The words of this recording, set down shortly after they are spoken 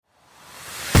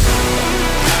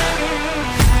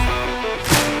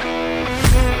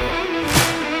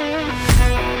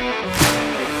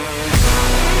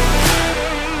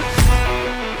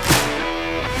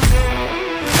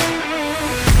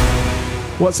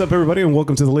What's up, everybody, and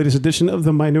welcome to the latest edition of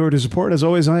the Minorities Report. As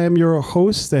always, I am your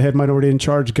host, the head minority in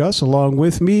charge, Gus. Along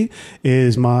with me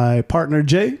is my partner,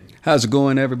 Jay. How's it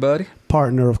going, everybody?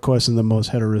 Partner, of course, in the most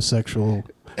heterosexual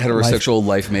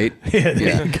life mate. Yeah,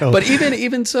 there you go. But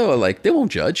even so, like, they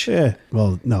won't judge. Yeah.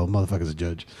 Well, no, motherfucker's a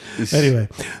judge. Anyway,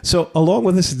 so along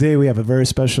with us today, we have a very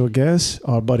special guest,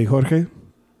 our buddy Jorge.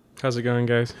 How's it going,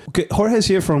 guys? Okay, Jorge's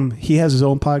here he has his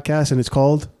own podcast, and it's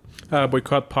called...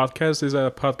 Boycott Podcast is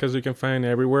a podcast you can find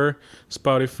everywhere.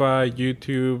 Spotify,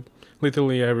 YouTube,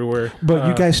 literally everywhere. But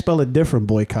you guys spell it different,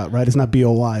 Boycott, right? It's not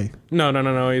B-O-I.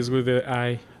 No. It's with the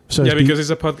I. So yeah, because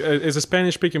it's a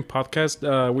Spanish-speaking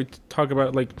podcast. We talk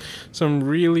about like some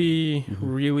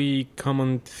really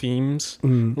common themes,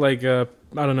 like I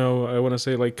don't know. I want to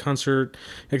say like concert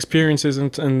experiences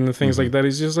and things like that.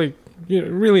 It's just like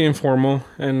really informal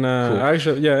and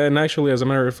cool. Actually, as a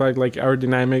matter of fact, like our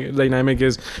dynamic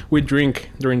is we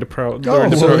drink during the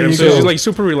program, so it's just like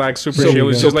super relaxed, super chill.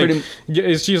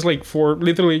 It's just like for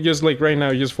literally just like right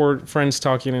now, just for friends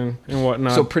talking and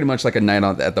whatnot. So pretty much like a night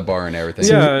at the bar and everything.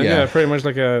 Yeah, pretty much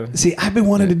like a. See, I've been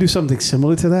wanting to do something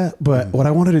similar to that, but what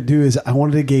I wanted to do is I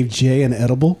wanted to give Jay an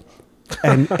edible.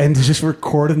 and just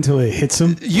record until it hits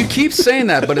him. You keep saying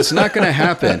that, but it's not going to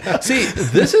happen. See,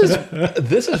 this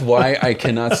is why I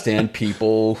cannot stand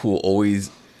people who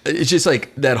always. It's just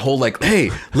like that whole like, hey,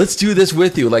 let's do this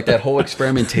with you, like that whole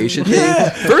experimentation thing.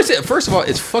 Yeah. First of all,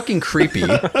 it's fucking creepy.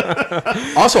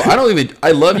 Also,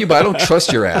 I love you, but I don't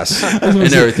trust your ass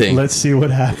and everything. Let's see what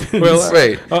happens. Well,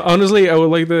 right. Honestly, I would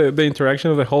like the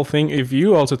interaction of the whole thing if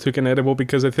you also took an edible,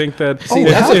 because I think that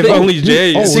if only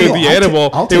Jay took the edible,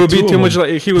 it would be too much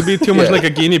like he would be too much like a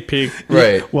guinea pig.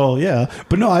 Right. Well, yeah,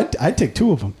 but no, I'd take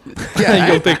two of them.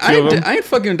 Yeah, you'll take two of them. I ain't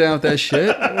fucking down with that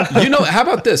shit. How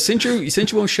about this? Since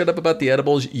you won't shut up about the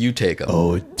edibles, you take them.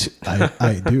 Oh,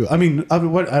 I do. I mean, I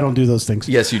don't do those things.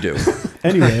 Yes, you do.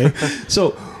 Anyway, so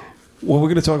what we're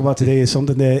going to talk about today is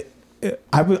something that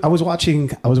I was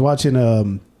watching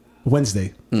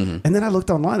Wednesday, and then I looked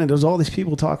online and there's all these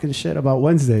people talking shit about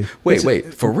Wednesday.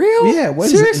 Wait, for real? Yeah,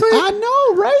 Wednesday. Seriously? I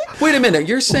know, right? Wait a minute.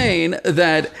 You're saying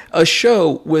that a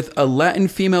show with a Latin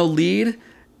female lead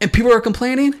and people are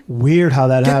complaining? Weird how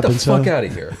that happened. Get the fuck out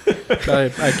of here.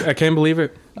 I can't believe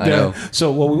it. I know.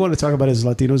 So what we want to talk about is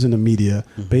Latinos in the media.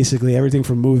 Basically everything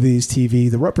from movies,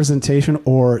 TV, the representation,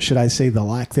 or should I say the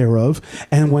lack thereof.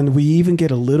 And when we even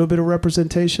get a little bit of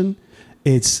representation,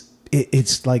 it's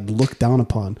like looked down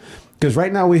upon. Because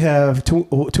right now we have two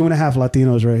and a half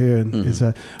Latinos right here, and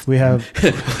we have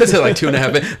what's it like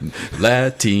 2.5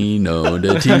 Latino,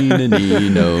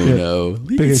 no.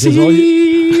 Because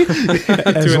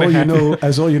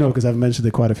as all you know, because I've mentioned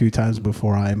it quite a few times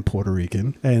before, I'm Puerto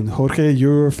Rican, and Jorge,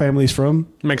 your family's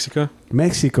from Mexico.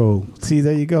 See,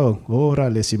 there you go.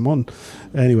 Órale, Simón.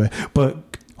 Anyway, but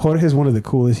Jorge is one of the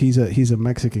coolest. He's a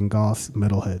Mexican goth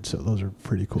metalhead, so those are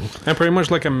pretty cool. I'm pretty much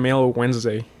like a male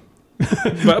Wednesday.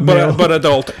 but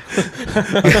adult.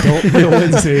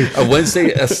 Wednesday. A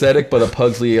Wednesday aesthetic, but a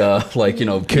Pugsley,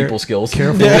 people skills.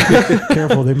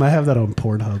 Careful. They might have that on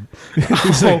Pornhub.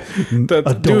 It's like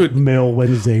adult male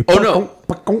Wednesday. Oh no.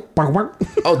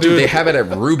 Oh, dude, they have it at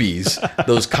Ruby's.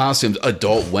 Those costumes,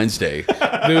 Adult Wednesday.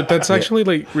 Dude, that's actually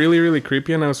like really, really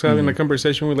creepy. And I was having a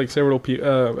conversation with like several people.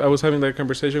 I was having that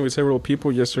conversation with several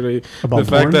people yesterday about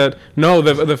the porn?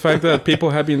 The fact that people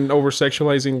have been over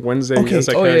sexualizing Wednesday. Okay. As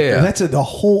a character. Yeah. That's a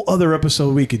whole other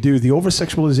episode we could do. The over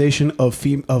sexualization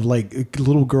of like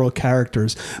little girl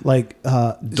characters, like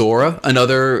Dora,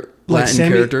 another Latin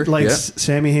character,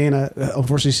 Sammy Hain.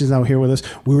 Unfortunately, she's not here with us.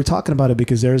 We were talking about it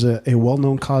because there's a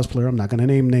well-known cosplayer. I'm not going to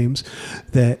name names.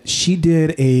 That she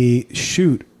did a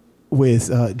shoot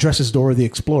with dressed as Dora the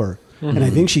Explorer, and I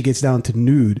think she gets down to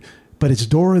nude, but it's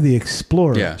Dora the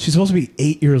Explorer. Yeah. She's supposed to be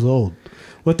 8 years old.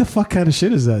 What the fuck kind of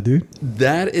shit is that, dude?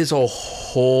 That is a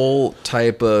whole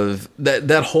type of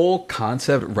that whole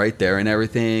concept right there and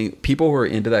everything. People who are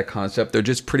into that concept, they're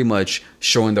just pretty much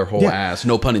showing their whole ass.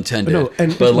 No pun intended. No,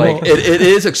 it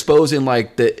is exposing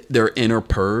like their inner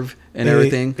perv and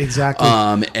everything. Exactly.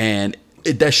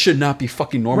 That should not be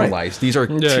fucking normalized. Right. These are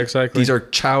These are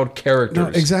child characters. No,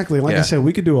 exactly. Like I said,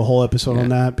 we could do a whole episode on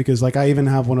that because, like, I even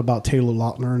have one about Taylor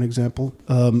Lautner, an example.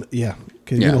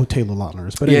 You know who Taylor Lautner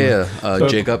is, but anyway.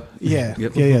 Jacob.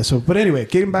 Yeah. So, but anyway,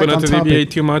 getting back on topic. But not to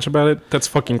deviate too much about it. That's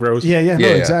fucking gross. Yeah.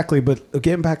 Exactly. But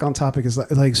getting back on topic is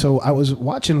like so. I was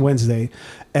watching Wednesday,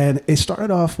 and it started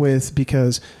off with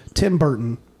because Tim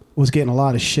Burton was getting a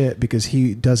lot of shit because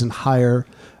he doesn't hire.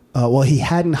 He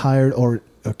hadn't hired or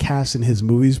cast in his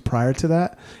movies prior to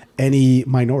that any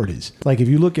minorities. Like if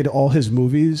you look at all his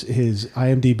movies, his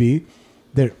IMDb,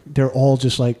 they're all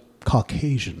just like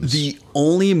Caucasians. The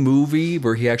only movie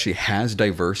where he actually has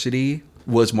diversity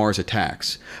was Mars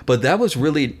Attacks, but that was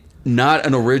really not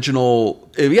an original.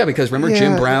 Yeah, because remember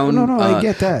Jim Brown. No, I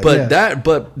get that.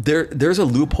 But there's a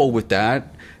loophole with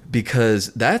that because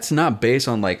that's not based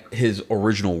on like his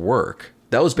original work.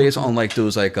 That was based on like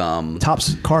those like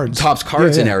Topps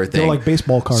cards and everything. They're like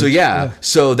baseball cards. So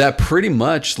so that pretty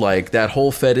much like that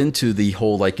whole fed into the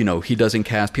whole like he doesn't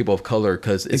cast people of color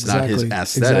because it's not his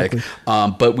aesthetic.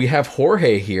 Exactly. But we have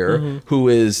Jorge here who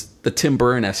is the Tim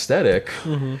Burton aesthetic.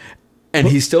 And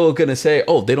he's still going to say,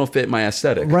 oh, they don't fit my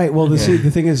aesthetic. Right. Well, see,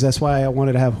 the thing is, that's why I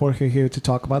wanted to have Jorge here to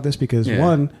talk about this because,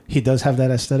 one, he does have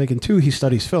that aesthetic, and two, he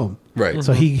studies film. Right.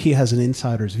 So he has an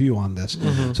insider's view on this.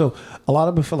 So a lot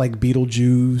of it for like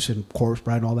Beetlejuice and Corpse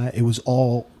Bride and all that, it was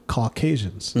all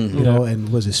Caucasians, and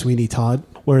was it Sweeney Todd?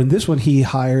 Where in this one, he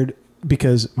hired...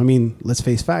 Because, I mean, let's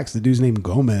face facts. The dude's named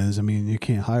Gomez. I mean, you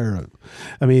can't hire him.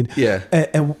 I mean... Yeah.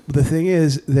 And the thing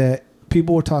is that...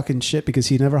 People were talking shit because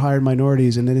he never hired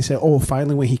minorities, and then they said, "Oh,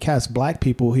 finally, when he cast black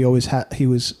people, he was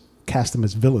cast them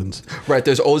as villains." Right.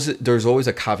 There's always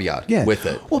a caveat with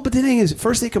it. Well, but the thing is,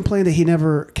 first they complained that he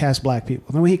never cast black people.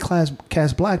 Then when he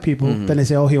cast black people, then they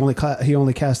say, "Oh, he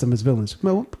only cast them as villains."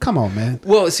 Well, come on, man.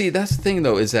 Well, see, that's the thing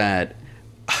though, is that.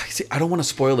 See, I don't want to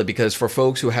spoil it because for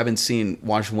folks who haven't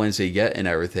watched Wednesday yet and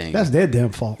everything, that's their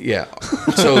damn fault. Yeah.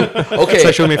 So okay, it's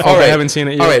actually my fault. I haven't seen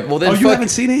it yet. All right. Well, then you haven't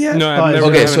seen it yet? No, I've never.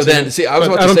 Okay, so then see, I was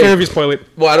about to say, I don't care if you spoil it.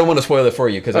 Well, I don't want to spoil it for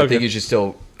you because I think you should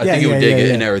still. I think you would dig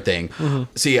it and everything.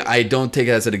 See, I don't take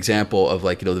it as an example of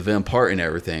like the villain part and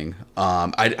everything.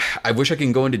 I wish I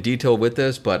can go into detail with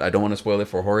this, but I don't want to spoil it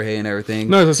for Jorge and everything.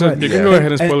 No, you can go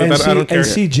ahead and spoil it. I don't care. And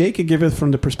see, Jake could give it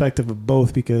from the perspective of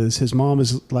both because his mom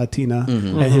is Latina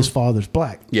and his father's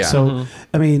black. Yeah. So,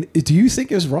 I mean, do you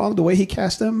think it's wrong the way he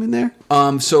cast them in there?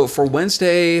 So for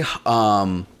Wednesday,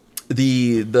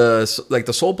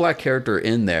 the sole black character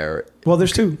in there. Well,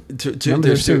 there's two.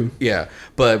 There's two. Yeah,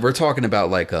 but we're talking about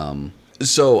like Bianca,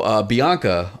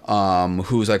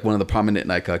 who's like one of the prominent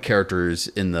like characters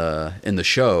in the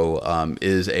show,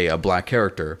 is a black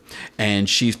character, and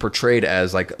she's portrayed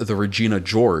as like the Regina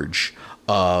George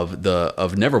of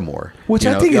Nevermore, which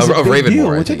I think is a big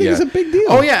deal. Which I think is a big deal.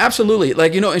 Oh yeah, absolutely.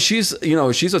 Like and she's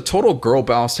she's a total girl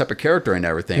boss type of character and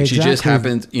everything. Exactly. She just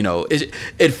happens,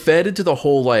 it fed into the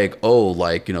whole like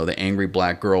the angry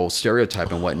black girl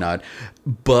stereotype and whatnot,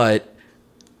 but.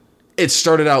 It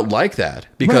started out like that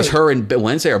because her and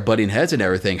Wednesday are butting heads and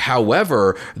everything.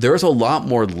 However, there's a lot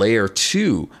more layer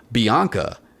to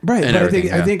Bianca. Right, but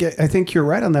I think you're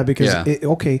right on that because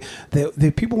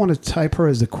the people want to type her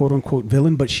as the quote unquote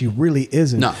villain, but she really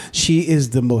isn't. No. She is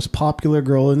the most popular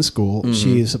girl in school.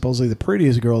 She is supposedly the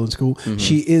prettiest girl in school.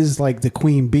 She is like the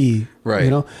queen bee.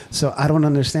 Right. So I don't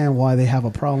understand why they have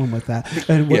a problem with that.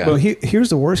 And here's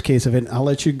the worst case of it. I'll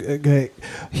let you go.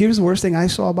 Here's the worst thing I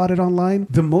saw about it online.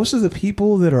 Most of the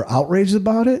people that are outraged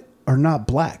about it are not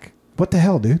black. What the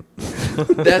hell, dude?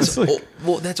 That's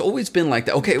that's always been like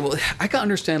that. Okay, well, I can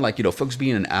understand like folks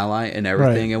being an ally and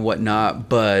everything and whatnot,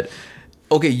 but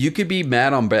okay, you could be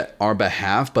mad on our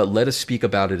behalf, but let us speak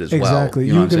about it as well. Exactly.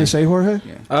 You were going to say, Jorge?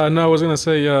 Yeah. No, I was going to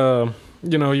say. You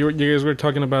guys were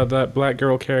talking about that black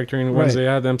girl character in Wednesday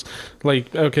Addams.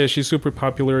 Like, okay, she's super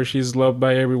popular, she's loved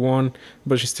by everyone,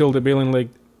 but she's still the villain. Like,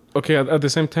 okay, at the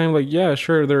same time, like, yeah,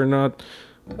 sure, they're not.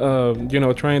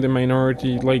 Trying the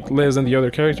minority like less than the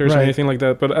other characters or anything like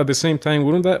that, but at the same time,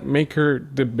 wouldn't that make her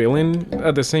the villain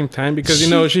at the same time? Because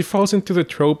she falls into the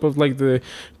trope of like the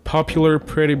popular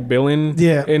pretty villain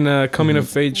in a coming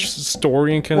of age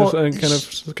story and kind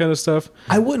of stuff.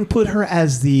 I wouldn't put her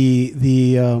as the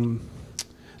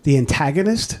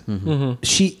antagonist.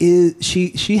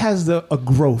 She has a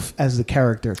growth as the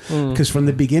character because from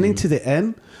the beginning to the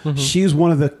end, she's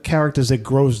one of the characters that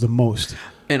grows the most.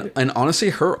 And honestly,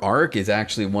 her arc is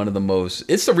actually one of the most.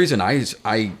 It's the reason I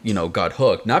got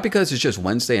hooked. Not because it's just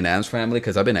Wednesday and Addams Family,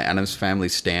 because I've been an Addams Family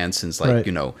stan since like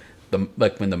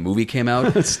when the movie came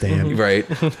out. Stan, right?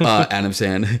 Addams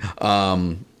Stan.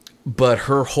 But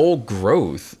her whole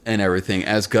growth and everything,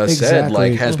 as Gus said,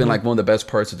 like has been like one of the best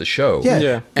parts of the show.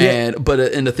 And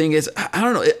the thing is, I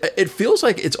don't know. It feels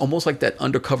like it's almost like that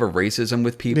undercover racism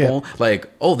with people. Like,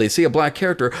 oh, they see a black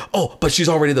character. Oh, but she's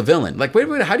already the villain. Like, wait,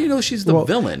 how do you know she's the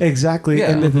villain? Exactly. Yeah.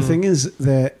 And the thing is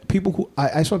that people who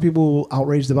I saw people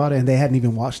outraged about it and they hadn't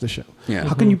even watched the show. Yeah.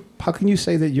 How can you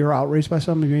say that you're outraged by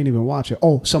something if you ain't even watch it?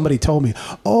 Oh, somebody told me.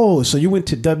 Oh, so you went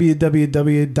to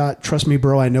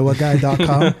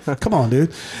www.trustmebroiknowaguy.com? Come on,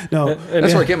 dude. No,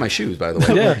 that's where I get my shoes, by the way.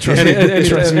 Yeah,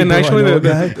 and actually,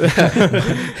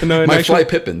 my Fly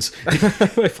Pippins.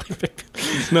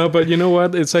 No, but you know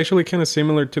what? It's actually kind of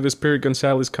similar to the Spirit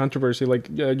Gonzalez controversy. Like,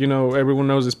 everyone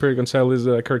knows the Spirit Gonzalez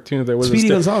cartoon. There was Speedy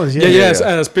Gonzalez, Yeah, yeah. yeah, I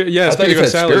thought Speedy you said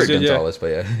Gonzalez. Spirit yeah, Gonzalez, but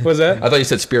yeah. Was that? I thought you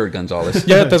said Spirit Gonzalez.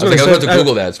 Yeah, that's what I was said. about to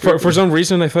Google that. For some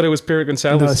reason, I thought it was Spirit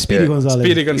Gonzalez. No, Speedy Gonzalez.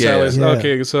 Speedy Gonzalez. Yeah.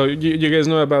 Okay, so you guys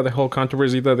know about the whole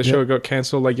controversy that the show got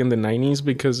canceled like in the 90s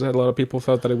because a lot of people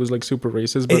thought that it was like super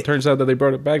racist, but it turns out that they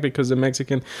brought it back because the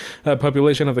Mexican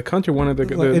population of the country wanted the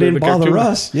it didn't bother cartoon.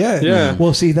 us. Yeah.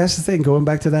 Well, see, that's the thing. Going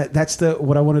back to that, that's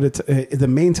what I wanted to. The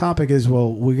main topic is,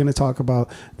 well, we're going to talk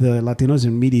about the Latinos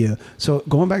in media. So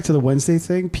going back to the Wednesday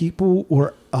thing, people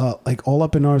were like all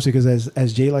up in arms because,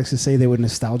 as Jay likes to say, they were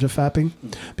nostalgia fapping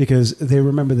because they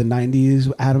remember the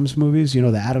 90s Addams movies,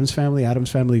 the Addams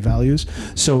Family Values.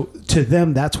 So to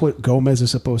them, that's what Gomez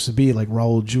is supposed to be, like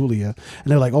Raul Julia.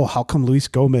 And they're like, oh, how come Luis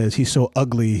Gomez? He's so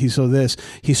ugly. He's so this.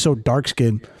 He's so dark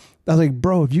skinned. I was like,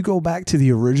 bro, if you go back to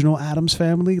the original Addams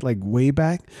Family, like way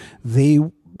back,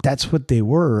 that's what they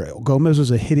were. Gomez was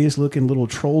a hideous looking little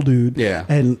troll dude. Yeah.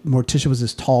 And Morticia was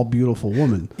this tall, beautiful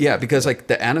woman. Yeah, because like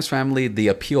the Addams Family, the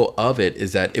appeal of it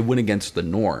is that it went against the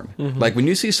norm. Mm-hmm. Like when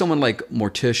you see someone like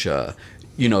Morticia,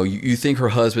 you think her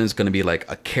husband's going to be like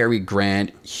a Cary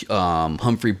Grant,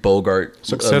 Humphrey Bogart,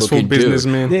 successful looking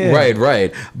businessman. dude. Yeah.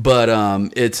 Right.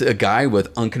 But it's a guy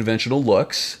with unconventional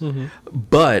looks. Mm-hmm.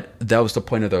 But that was the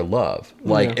point of their love.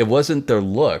 Like it wasn't their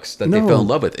looks that they fell in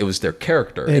love with; it was their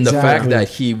character and the fact that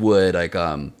he would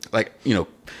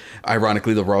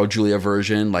ironically, the Raul Julia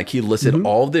version, like he listed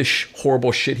all this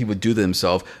horrible shit he would do to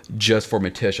himself just for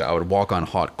Morticia. I would walk on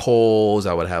hot coals.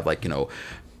 I would have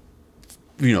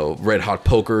red hot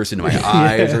pokers into my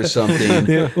eyes or something.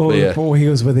 Well, he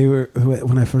goes,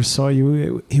 when I first saw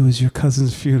you, it was your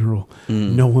cousin's funeral.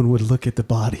 No one would look at the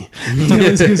body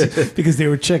because they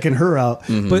were checking her out.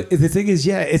 But the thing is,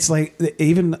 it's like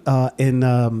even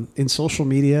in social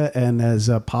media and as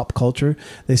pop culture,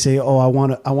 they say, oh, I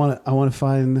want to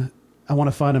find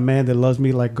a man that loves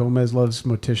me like Gomez loves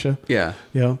Morticia. Yeah.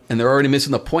 And they're already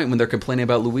missing the point when they're complaining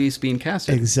about Luis being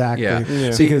casted. Exactly.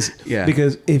 Yeah.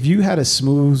 Because if you had a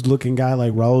smooth looking guy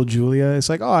like Raul Julia, it's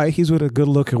like, all right, he's with a good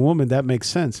looking woman. That makes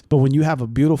sense. But when you have a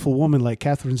beautiful woman like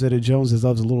Catherine Zeta-Jones that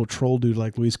loves a little troll dude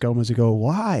like Luis Gomez, you go,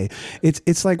 why?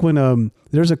 It's like when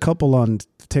there's a couple on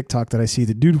TikTok that I see.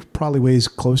 The dude probably weighs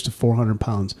close to 400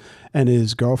 pounds and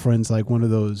his girlfriend's like one of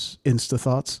those Insta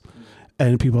thoughts.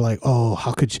 And people are like, oh,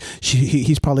 how could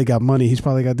he's probably got money. He's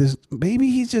probably got this. Maybe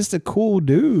he's just a cool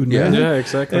dude, man. Yeah,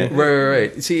 exactly.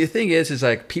 Right. See, the thing is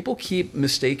like people keep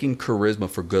mistaking charisma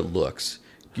for good looks.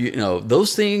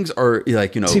 Those things are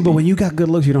like, See, but when you got good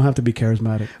looks, you don't have to be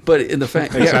charismatic. But in the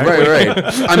fact, right.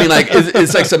 I mean, like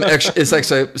it's like some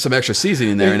extra, some extra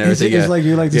seasoning there and everything. It's like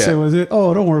you like to say, was it?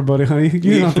 Oh, don't worry about it, honey.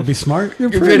 You don't have to be smart. You're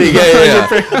pretty.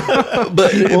 Yeah.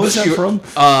 But what was that from?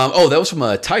 That was from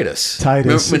Titus.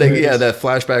 Titus. Remember, that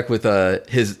flashback with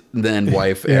his then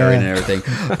wife Erin and everything.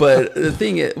 But the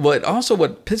thing is, what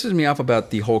pisses me off about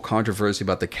the whole controversy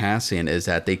about the casting is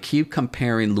that they keep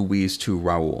comparing Luis to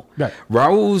Raul. Right.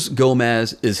 Raul's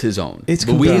Gomez is his own. It's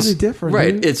completely different,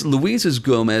 right? Dude. It's Luis's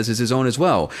Gomez is his own as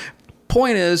well.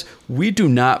 Point is, we do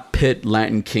not pit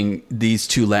these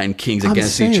two Latin kings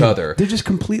against each other. They're just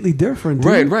completely different.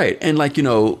 Dude. Right. And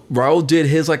Raul did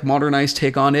his like modernized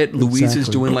take on it. Luis is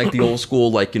doing like the old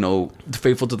school, like,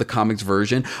 faithful to the comics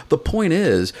version. The point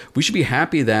is, we should be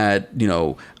happy that,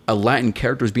 a Latin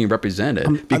character is being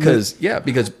represented because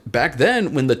back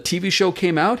then when the TV show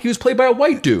came out, he was played by a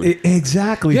white dude.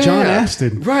 Exactly. Yeah. John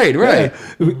Astin. Right. Yeah.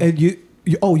 And you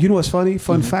know what's funny?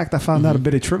 Fun fact, I found out a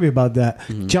bit of trivia about that.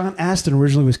 John Astin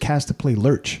originally was cast to play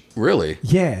Lurch. Really?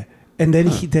 Yeah. And then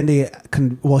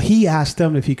he asked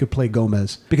them if he could play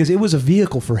Gomez because it was a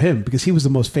vehicle for him because he was the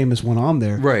most famous one on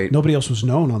there. Right. Nobody else was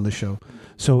known on the show.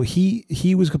 So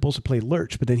he was supposed to play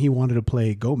Lurch, but then he wanted to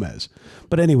play Gomez.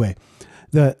 But anyway,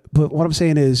 but what I'm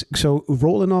saying is, so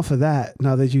rolling off of that,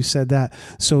 now that you said that,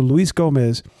 so Luis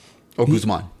Gomez. Oh,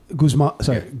 Guzman.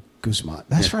 Sorry. Yeah. Guzman.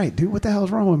 That's right, dude. What the hell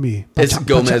is wrong with me? It's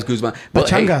Gomez Guzman.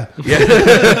 Pachanga.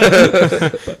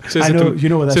 Yeah. I know. You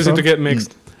know what that's from? To get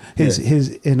mixed. His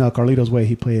in Carlito's Way,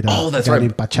 he played that's a guy right.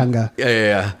 named Pachanga.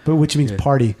 Yeah. But which means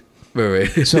party. Right.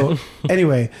 So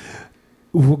anyway,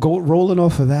 we'll go rolling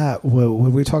off of that.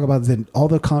 When we talk about all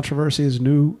the controversy is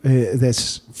new,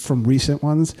 that's from recent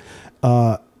ones,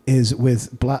 is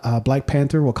with Black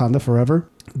Panther, Wakanda Forever.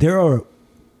 There are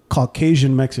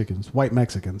Caucasian Mexicans, white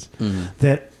Mexicans,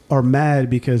 that are mad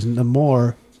because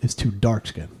Namor is too dark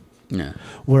skinned. Yeah.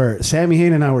 Where Sammy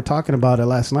Hain and I were talking about it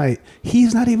last night,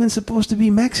 he's not even supposed to be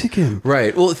Mexican.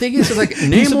 Right. Well, the thing is, like,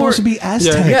 Namor, he's supposed to be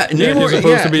Aztec. Yeah, Namor he's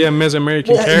supposed to be a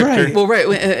Mesoamerican character. Right. Well, right.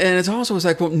 And it's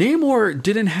like, Namor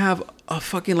didn't have a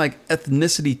fucking like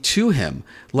ethnicity to him.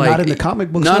 Like not in the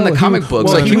comic books. Not in the comic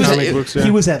books. Well, like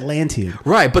he was Atlantean.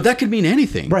 Right, but that could mean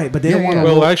anything. Right, but they don't want to.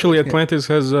 Well, actually, Atlantis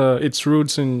has its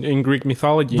roots in Greek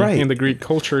mythology, in the Greek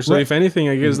culture. So, if anything,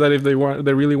 I guess that if they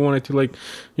really wanted to, like,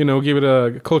 give it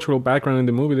a cultural background in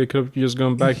the movie, they could have just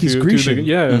gone back to Greece.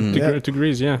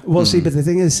 Yeah. Well, see, but the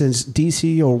thing is, since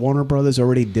DC or Warner Brothers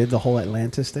already did the whole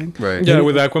Atlantis thing, right? Yeah,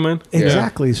 with Aquaman.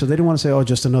 Exactly. So they didn't want to say, "Oh,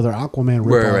 just another Aquaman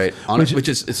ripoff." Right. Which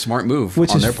is a smart move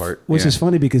on their part. Which is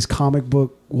funny because comic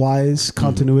book wise,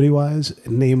 continuity wise,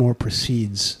 Namor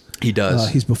precedes. He does.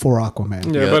 He's before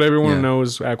Aquaman. Yeah, but everyone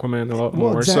knows Aquaman a lot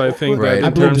more. Exactly. So I think that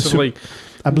in terms of like.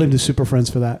 I blame the Super Friends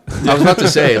for that. I was about to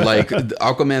say, like,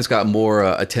 Aquaman's got more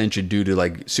attention due to,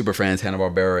 like, Super Friends,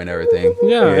 Hanna-Barbera, and everything.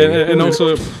 Yeah, and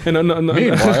also...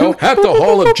 Meanwhile, at the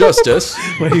Hall of Justice...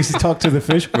 When he used to talk to the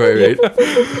fish. Right.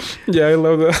 Yeah, I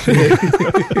love that.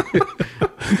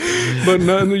 But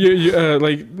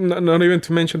not even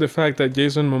to mention the fact that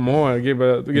Jason Momoa gave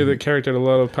the character a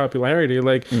lot of popularity.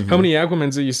 Like, how many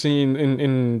Aquamans did you see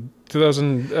in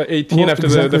 2018 after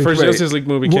the first Justice League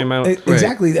movie came out?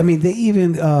 Exactly. I mean, they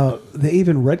even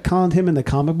retconned him in the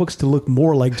comic books to look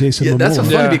more like Jason Momoa. That's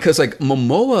funny because like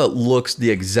Momoa looks the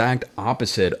exact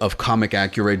opposite of comic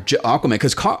accurate Aquaman,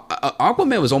 because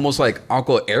Aquaman was almost like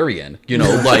Aqua-Aryan,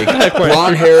 like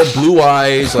blonde hair, blue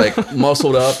eyes, like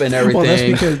muscled up and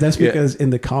everything. Well, that's because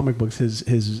in the comic books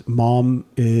his mom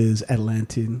is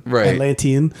Atlantean,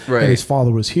 and his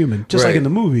father was human, just like in the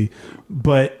movie.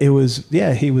 But it was,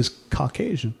 he was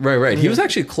Caucasian. Right. He was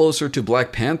actually closer to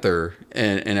Black Panther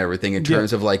and everything in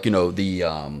terms of like, the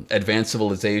advanced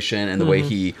civilization and the way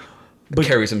he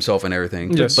carries himself and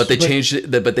everything. Yes. But they changed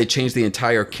the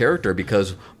entire character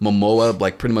because Momoa,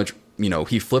 like, pretty much,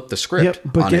 he flipped the script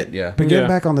on it. Yeah. But getting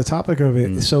back on the topic of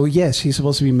it, so yes, he's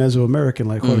supposed to be Mesoamerican,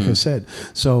 like Jorge said.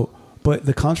 So, but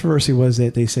the controversy was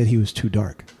that they said he was too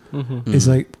dark. It's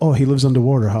like, oh, he lives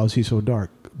underwater. How is he so dark?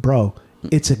 Bro,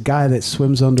 it's a guy that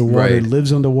swims underwater,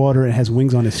 lives underwater, and has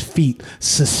wings on his feet.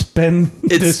 It's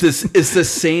the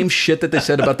same shit that they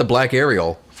said about the Black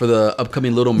Ariel for the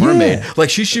upcoming Little Mermaid. Yeah. Like,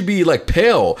 she should be like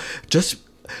pale. Just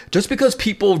because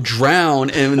people drown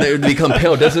and they become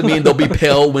pale doesn't mean they'll be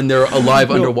pale when they're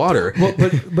alive underwater. Well,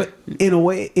 but in a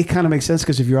way, it kind of makes sense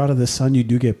because if you're out of the sun, you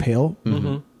do get pale.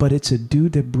 But it's a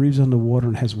dude that breathes underwater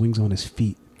and has wings on his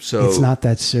feet. So it's not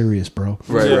that serious, bro.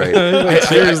 Right.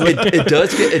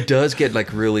 It does get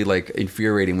like really like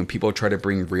infuriating when people try to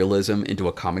bring realism into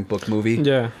a comic book movie.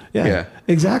 Yeah.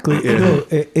 Exactly.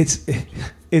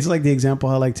 It's like the example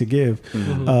I like to give.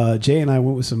 Jay and I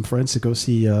went with some friends to go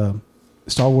see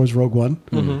Star Wars Rogue One,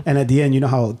 and at the end, you know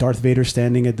how Darth Vader's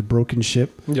standing at the broken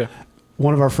ship. Yeah.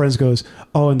 One of our friends goes,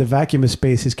 "Oh, in the vacuum of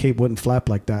space, his cape wouldn't flap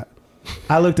like that."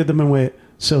 I looked at them and went,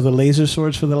 "So the laser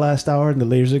swords for the last hour and the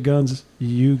laser guns,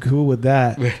 you cool with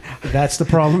that? That's the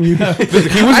problem you have."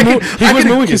 He was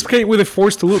moving his cape with a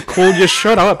force to look cool. Just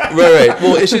shut up. Right.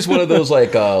 Well, it's just one of those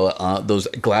like those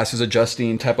glasses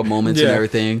adjusting type of moments and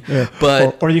everything. Yeah.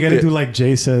 But or you got to do like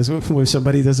Jay says when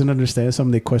somebody doesn't understand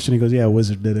something, they question. He goes, "Yeah, a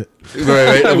wizard did it."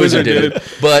 Right. A wizard did it.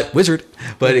 But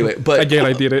anyway. Again,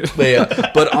 I did it.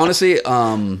 But honestly,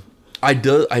 I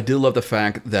do love the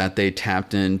fact that they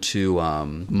tapped into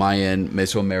Mayan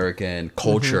Mesoamerican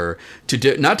culture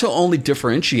to not to only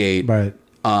differentiate their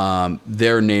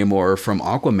Namor from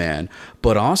Aquaman,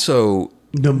 but also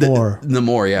Namor.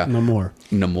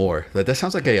 Namor. That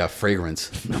sounds like a fragrance.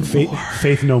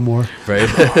 Faith No More. Right.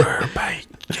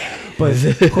 But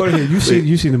Jorge, you've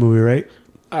seen the movie, right?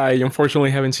 I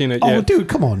unfortunately haven't seen it yet. Oh, dude,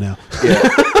 come on now. Yeah.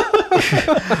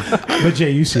 But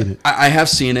Jay, you've seen it. I have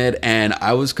seen it, and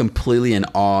I was completely in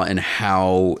awe in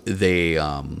how they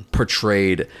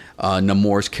portrayed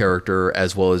Namor's character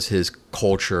as well as his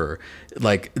culture.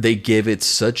 Like, they give it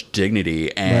such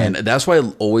dignity, and that's what I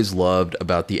always loved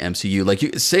about the MCU. Like,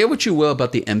 you say what you will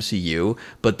about the MCU,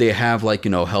 but they have, like,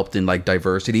 helped in like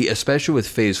diversity, especially with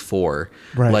Phase 4.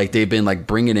 Right. Like, they've been like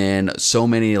bringing in so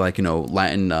many like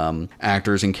Latin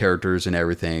actors and characters and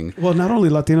everything. Well, not only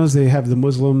Latinos, they have the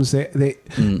Muslims. They're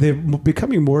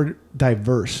becoming more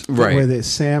diverse. Right. Where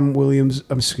Sam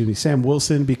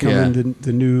Wilson becoming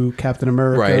the new Captain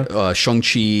America. Right.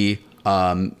 Shang-Chi.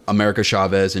 America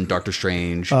Chavez and Doctor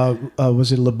Strange.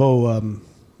 Was it LeBeau?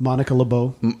 Monica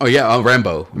LeBeau. Oh yeah,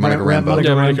 Rambo. Monica Rambo.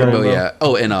 Monica Rambo. Oh yeah.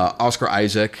 Oh, and Oscar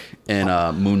Isaac and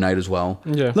Moon Knight as well.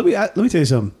 Yeah. Let me tell you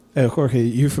something. Jorge,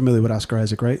 you're familiar with Oscar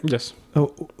Isaac, right? Yes. Oh,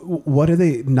 what do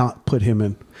they not put him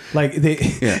in? Like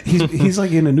Yeah. he's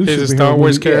like in a new. He's a superhero Star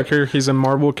Wars movie. character. He's a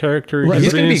Marvel character. Right.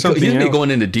 He's gonna be else. going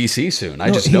into DC soon. I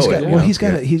No, just he's know got, it. Well, Yeah. he's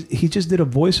got he just did a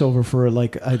voiceover for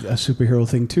like a superhero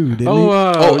thing too, didn't he?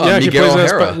 Yeah, he Miguel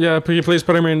plays O'Hara. he plays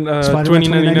Spider-Man, Spider-Man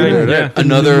 2099. 2099. Yeah.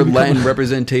 Another Latin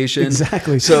representation.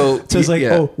 Exactly. So it's like,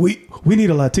 we need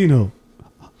a Latino.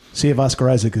 See if Oscar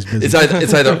Isaac is busy.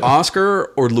 it's either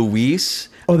Oscar or Luis.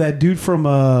 Oh, that dude from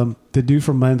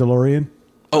Mandalorian.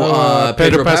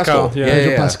 Pedro Pascal.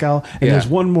 Pedro Pascal. And there's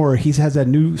one more. He has that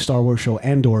new Star Wars show,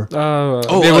 Andor.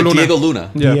 Diego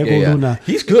Luna. Yeah. Diego Luna.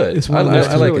 He's good. It's I one of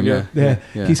those like two. him.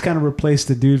 Yeah. He's kind of replaced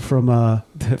the dude from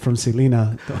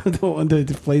Selena, the one that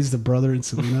plays the brother in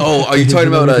Selena. Oh, are you talking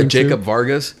about Jacob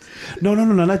Vargas? No,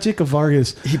 not Jacob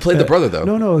Vargas. He played the brother though.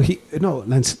 No,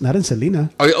 not in Selena.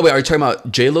 Are you talking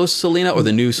about J-Lo Selena or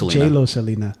the new Selena? J-Lo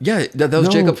Selena. Yeah, that was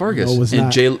Jacob Vargas. No, it was in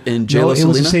not. J-Lo It Selena?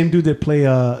 was the same dude that played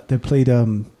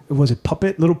was it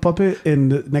Little Puppet in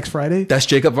Next Friday? That's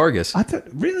Jacob Vargas. I thought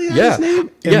really Yeah. his name?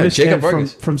 Yeah, Jacob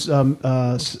Vargas. from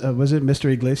was it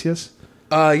Mr. Iglesias?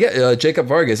 Jacob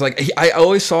Vargas. Like I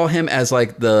always saw him as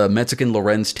like the Mexican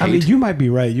Lorenz Tate. I mean, you might be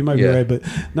right. You might be right, but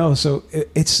no. So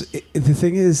the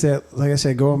thing is that, like I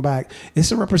said, going back,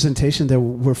 it's a representation that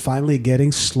we're finally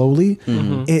getting slowly.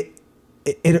 Mm-hmm.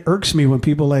 It irks me when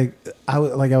people the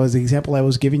example I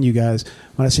was giving you guys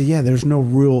when I say, yeah, there's no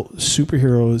real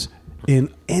superheroes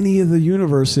in any of the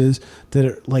universes that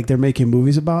are like they're making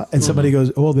movies about, and somebody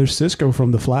goes, oh, there's Cisco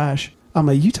from The Flash. I'm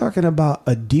like, you talking about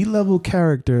a D-level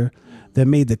character that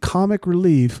made the comic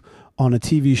relief on a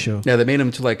TV show? Yeah, they made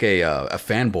him to like a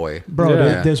fanboy.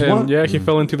 Bro, there's one. Yeah, he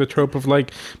fell into the trope of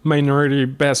like minority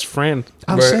best friend.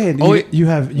 I'm saying you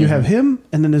have him,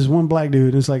 and then there's one black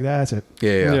dude. And it's like that's it.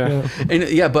 Yeah.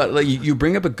 And but like you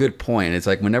bring up a good point. It's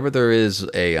like whenever there is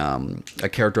a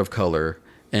character of color.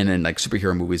 And in like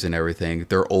superhero movies and everything,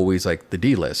 they're always like the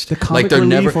D list. The comic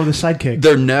relief or the sidekick.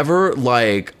 They're never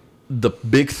like the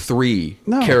big three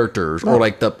characters or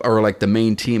like the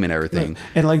main team and everything.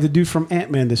 And like the dude from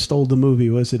Ant-Man that stole the movie,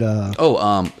 was it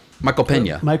Michael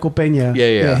Pena. Michael Pena.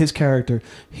 Yeah. His character.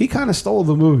 He kind of stole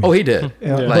the movie. Oh, he did.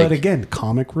 But again,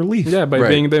 comic relief. Yeah, by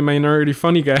being the minority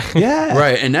funny guy. Yeah.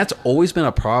 Right. And that's always been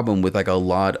a problem with like a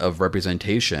lot of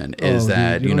representation is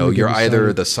that, you're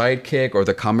either the sidekick or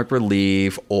the comic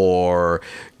relief or,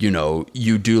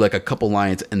 you do like a couple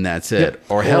lines and that's it.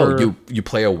 Yeah. Or hell, you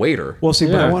play a waiter. Well, see,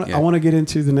 but I want to get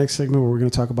into the next segment where we're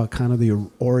going to talk about kind of the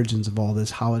origins of all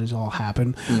this, how it has all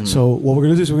happened. Mm-hmm. So what we're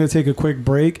going to do is we're going to take a quick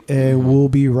break and we'll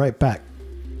be right back.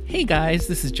 Hey guys,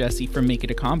 this is Jesse from Make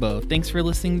It a Combo. Thanks for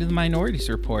listening to the Minorities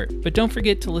Report. But don't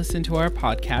forget to listen to our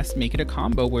podcast, Make It a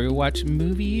Combo, where we watch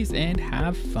movies and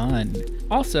have fun.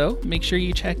 Also, make sure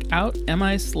you check out Am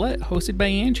I a Slut, hosted by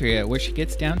Andrea, where she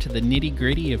gets down to the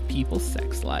nitty-gritty of people's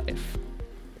sex life.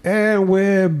 And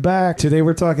we're back. Today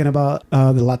we're talking about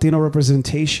the Latino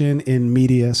representation in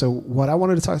media. So what I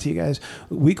wanted to talk to you guys,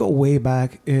 we go way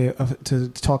back to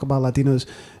talk about Latinos.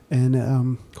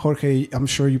 And Jorge, I'm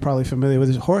sure you're probably familiar with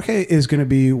this. Jorge is going to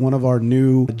be one of our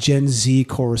new Gen Z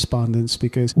correspondents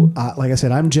because, like I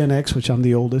said, I'm Gen X, which I'm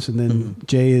the oldest, and then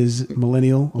Jay is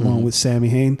millennial, along with Sammy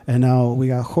Hain. And now we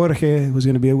got Jorge, who's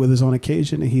going to be with us on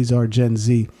occasion, and he's our Gen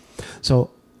Z.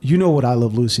 So you know what I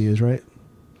Love Lucy is, right?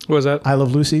 What was that? I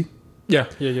Love Lucy? Yeah.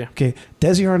 Okay,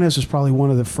 Desi Arnaz was probably one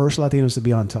of the first Latinos to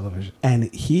be on television, and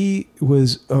he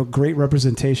was a great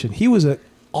representation. He was an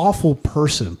awful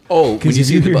person. Oh, because if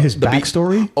you hear his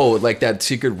backstory. Like that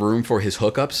secret room for his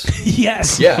hookups.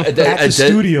 Yes. Yeah, at the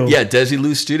studio. Yeah, Desi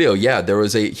Lou's studio. Yeah,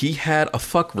 he had a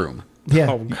fuck room.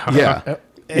 Yeah. Oh, God.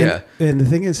 Yeah. And the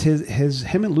thing is,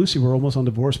 him and Lucy were almost on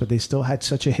divorce, but they still had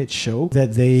such a hit show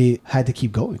that they had to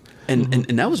keep going.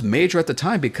 And that was major at the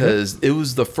time because it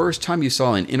was the first time you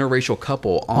saw an interracial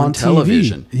couple on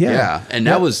television. TV. Yeah. And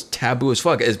that was taboo as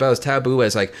fuck. It's about as taboo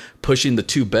as like pushing the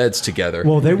two beds together.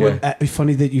 Well, they were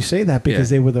funny that you say that because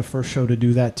they were the first show to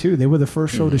do that too. They were the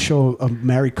first show to show a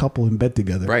married couple in bed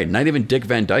together. Right. Not even Dick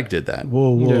Van Dyke did that. Whoa,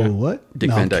 what?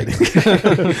 Dick Van Dyke.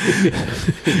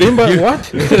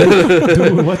 What?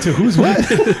 Dude, what to who's what?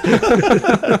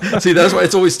 See, that's why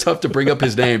it's always tough to bring up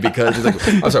his name because it's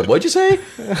like, I'm sorry, what'd you say?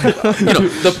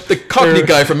 The Cockney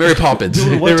guy from Mary Poppins.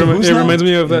 It reminds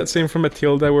me of that scene from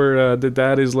Matilda where the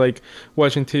dad is like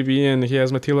watching TV and he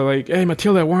has Matilda like, hey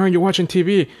Matilda, why aren't you watching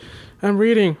TV? I'm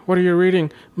reading. What are you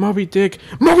reading? Moby Dick.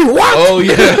 Moby what? Oh,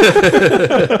 yeah.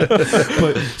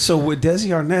 But so with Desi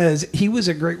Arnaz, he was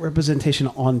a great representation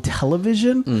on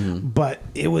television, but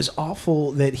it was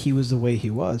awful that he was the way he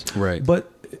was. Right.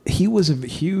 But he was a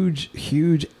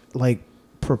huge, like,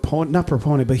 not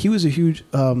proponent, but he was a huge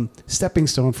stepping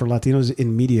stone for Latinos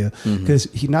in media because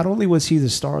he not only was he the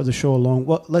star of the show along.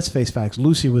 Well, let's face facts.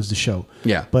 Lucy was the show.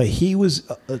 Yeah. But he was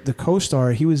the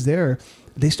co-star. He was there.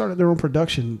 They started their own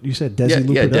production. You said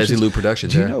Desilu Productions. Desilu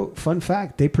Productions. Do you know? Fun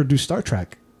fact: they produced Star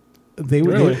Trek. They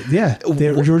were Really?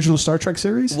 the original Star Trek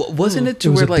series. Wasn't it It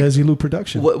to was where a like Desilu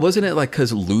production. wasn't it like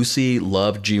because Lucy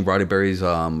loved Gene Roddenberry's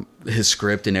his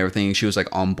script and everything? She was like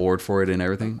on board for it and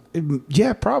everything.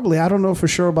 Yeah, probably. I don't know for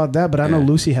sure about that, but I know Yeah.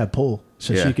 Lucy had pull,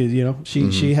 so Yeah. she could,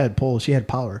 she had pull, she had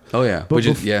power. Oh yeah, But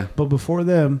yeah. But before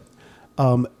them,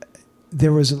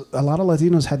 there was a lot of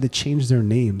Latinos had to change their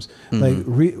names. Like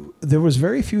there was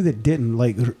very few that didn't.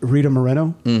 Like Rita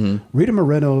Moreno. Rita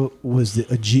Moreno was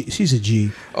a G. She's a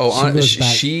G. Oh, goes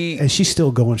back, she and she's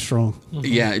still going strong.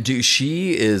 Yeah, dude,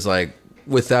 she is like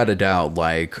without a doubt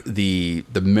like the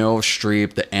Meryl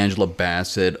Streep, the Angela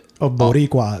Bassett Of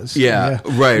Boricuas. Yeah,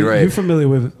 right. You familiar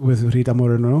with Rita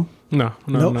Moreno? No.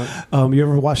 You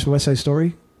ever watched West Side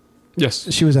Story?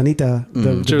 Yes. She was Anita,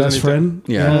 the She was best Anita. friend.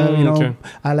 Yeah. Okay.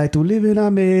 I like to live in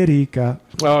America.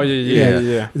 Oh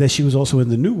yeah. That she was also in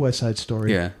the new West Side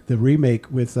Story. Yeah. The remake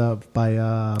with by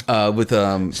with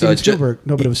Steven Spielberg.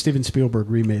 No, but it was Steven Spielberg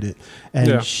remade it, and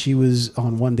Yeah. she was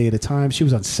on One Day at a Time. She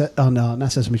was on set on not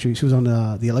Sesame Street. She was on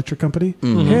the Electric Company.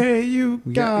 Hey, you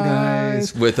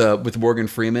guys. with Morgan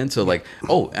Freeman. So like,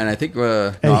 and I think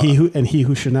And he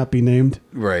who should not be named.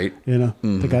 right. You know,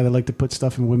 the guy that liked to put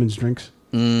stuff in women's drinks.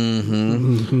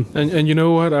 And you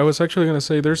know what? I was actually gonna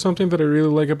say there's something that I really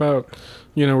like about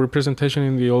representation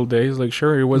in the old days. Like,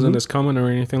 sure, it wasn't as common or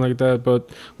anything like that, but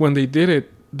when they did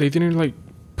it, they didn't like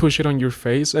push it on your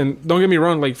face. And don't get me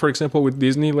wrong, like for example with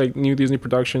Disney, like new Disney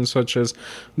productions such as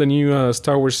the new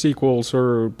Star Wars sequels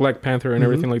or Black Panther and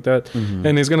everything like that.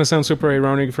 And it's gonna sound super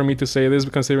ironic for me to say this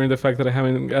considering the fact that I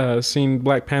haven't seen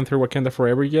Black Panther Wakanda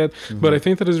Forever yet, but I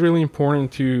think that it's really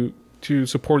important to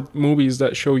support movies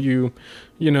that show you,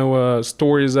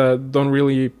 stories that don't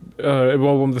really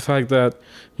evolve on the fact that,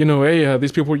 hey,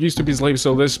 these people used to be slaves,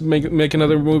 so let's make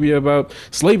another movie about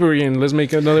slavery and let's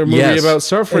make another movie about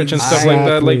suffrage and stuff like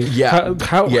that. Like,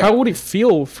 how would it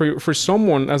feel for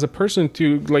someone as a person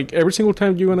to, like, every single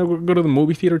time you want to go to the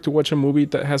movie theater to watch a movie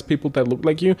that has people that look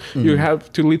like you, you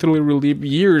have to literally relive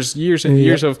years and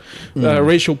years of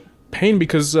racial pain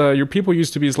because your people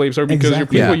used to be slaves or because your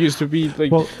people used to be like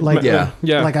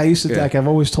like I used to like I've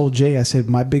always told Jay, I said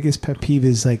my biggest pet peeve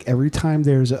is like every time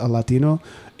there's a Latino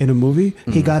in a movie,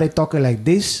 he got it talking like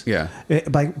this.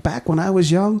 Like back when I was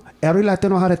young, every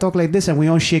Latino had to talk like this, and we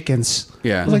own chickens.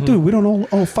 I was like, dude, we don't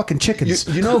own fucking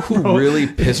chickens. You know who really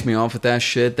pissed me off with that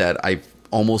shit? That I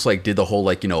almost like did the whole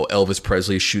like Elvis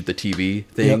Presley shoot the TV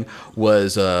thing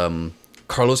was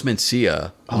Carlos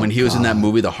Mencia when he was in that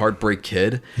movie The Heartbreak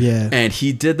Kid. And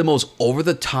he did the most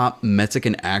over-the-top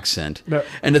Mexican accent.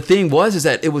 And the thing is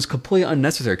that it was completely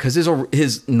unnecessary because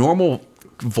his normal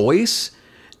voice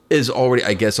is already,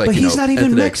 I guess, like, but he's not even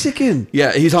ethnic. Mexican.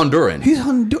 Yeah, he's Honduran. He's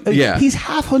Honduran. Yeah. He's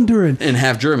half Honduran and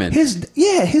half German. His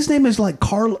name is like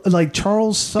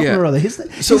Charles something or other. His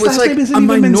it's like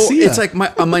it's like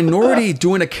a minority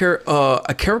doing a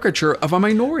caricature of a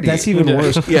minority. That's even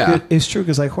worse. It's true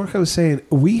because like Jorge was saying,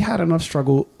 we had enough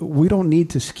struggle. We don't need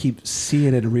to keep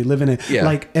seeing it and reliving it.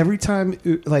 Like every time,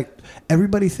 like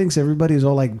everybody thinks everybody's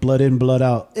all like blood in, blood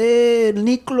out. Hey,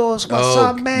 Nicholas, what's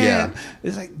up, man?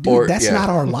 It's like, dude, that's not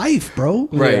our life, bro.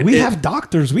 Right. We have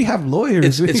doctors. We have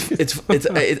lawyers.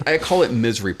 I call it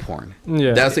misery porn.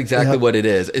 That's exactly what it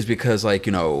is. Is because like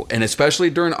and especially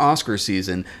during Oscar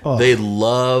season, they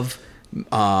love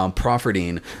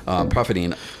profiting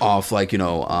off like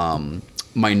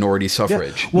minority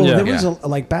suffrage. Well, there was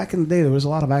like back in the day, there was a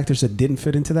lot of actors that didn't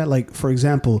fit into that. Like for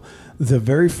example, the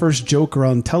very first Joker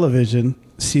on television,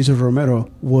 Cesar Romero,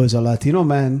 was a Latino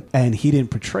man, and he didn't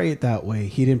portray it that way.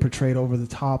 He didn't portray it over the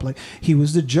top. Like he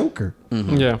was the Joker.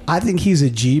 I think he's a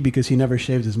G because he never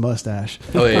shaved his mustache.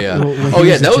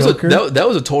 That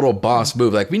was a total boss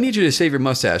move. Like, we need you to shave your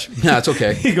mustache. Nah, it's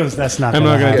okay. He goes, that's not. I'm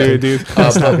not gonna do it,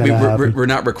 dude. We're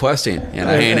not requesting, and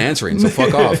I ain't answering. So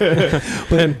fuck off.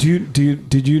 But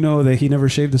did you know that he never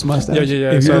shaved his mustache?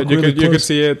 Yeah. So you could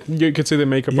see it. You could see the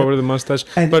makeup over the mustache.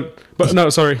 But no,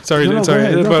 sorry.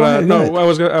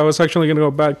 I was actually gonna go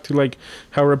back to like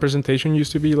how representation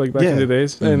used to be like back in the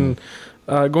days and.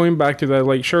 Going back to that,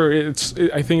 like, sure,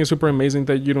 I think it's super amazing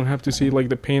that you don't have to see like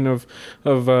the pain of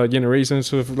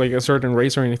generations of like a certain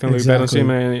race or anything like that on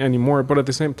cinema anymore. But at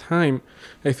the same time,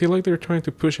 I feel like they're trying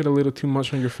to push it a little too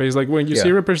much on your face. Like when you see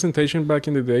representation back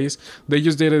in the days, they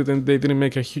just did it and they didn't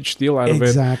make a huge deal out of it.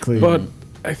 Exactly. But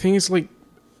I think it's like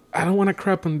I don't want to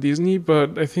crap on Disney,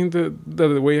 but I think that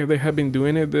the way they have been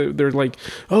doing it, they're like,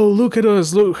 oh, look at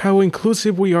us, look how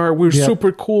inclusive we are. We're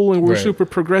super cool and we're super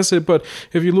progressive. But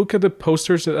if you look at the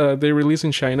posters they released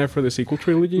in China for the sequel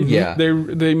trilogy,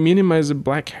 they minimize the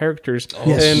black characters,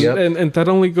 and that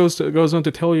only goes on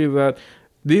to tell you that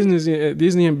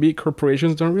Disney and big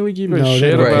corporations don't really give a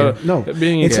shit about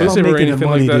being inclusive or anything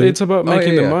like that. It's about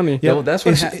making the money. Yeah, well, that's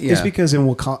what it's because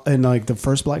in like the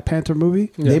first Black Panther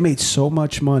movie, they made so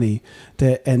much money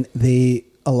that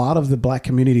a lot of the black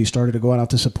community started to go out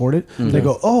to support it. Mm-hmm. They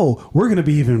go, oh, we're going to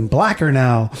be even blacker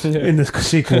now in the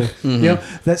sequel. Mm-hmm. You know,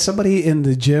 that somebody in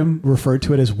the gym referred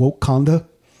to it as Wakanda.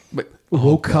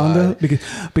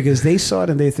 Wakanda, because they saw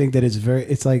it and they think that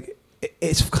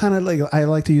it's kind of like, I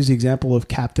like to use the example of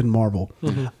Captain Marvel.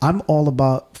 Mm-hmm. I'm all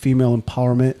about female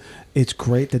empowerment. It's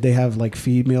great that they have like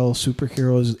female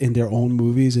superheroes in their own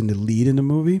movies and the lead in the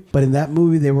movie. But in that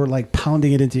movie, they were like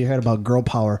pounding it into your head about girl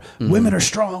power. Mm-hmm. Women are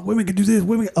strong. Women can do this.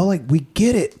 We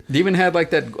get it. They even had like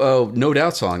that No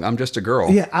Doubt song, I'm Just a Girl.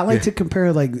 Yeah, I like to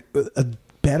compare like a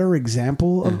better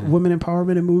example of women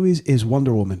empowerment in movies is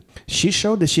Wonder Woman. She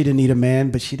showed that she didn't need a man,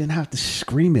 but she didn't have to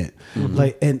scream it.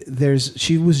 Mm-hmm.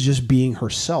 She was just being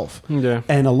herself. Yeah.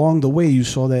 And along the way, you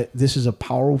saw that this is a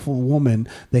powerful woman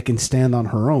that can stand on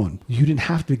her own. You didn't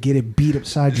have to get it beat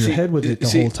upside your head with it the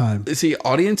whole time. See,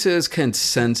 audiences can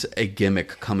sense a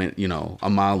gimmick coming, a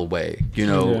mile away.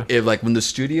 If like when the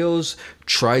studios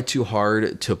try too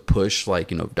hard to push like,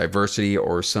 diversity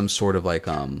or some sort of like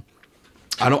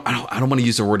I don't want to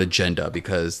use the word agenda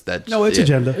because it's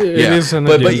agenda. It is an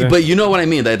agenda. But you know what I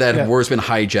mean. That word's been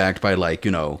hijacked by like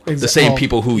the same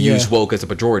people who use woke as a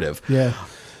pejorative. Yeah.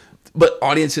 But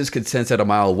audiences could sense that a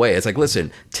mile away. It's like,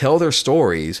 listen, tell their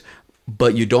stories,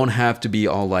 but you don't have to be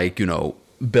all like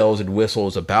bells and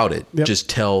whistles about it. Yep. Just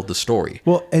tell the story.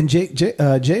 Well, and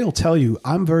Jay will tell you,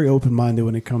 I'm very open-minded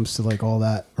when it comes to like all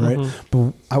that, right? Mm-hmm.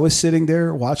 But I was sitting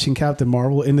there watching Captain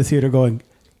Marvel in the theater going,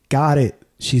 got it.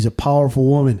 She's a powerful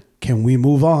woman. Can we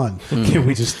move on? Can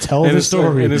we just tell the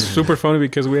story? And it's super funny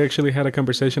because we actually had a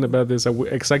conversation about this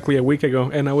exactly a week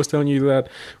ago. And I was telling you that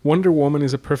Wonder Woman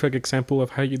is a perfect example of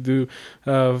how you do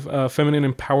a feminine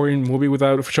empowering movie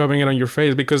without shoving it on your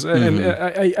face. Because and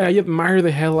I admire the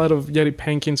hell out of Patty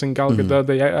Jenkins and Gal Gadot.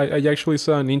 I actually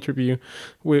saw an interview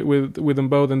with them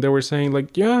both. And they were saying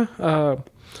like,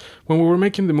 when we were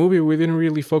making the movie, we didn't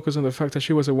really focus on the fact that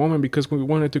she was a woman because we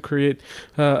wanted to create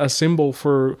a symbol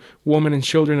for women and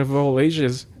children of all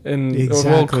ages and of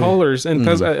all colors. And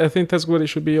I think that's what it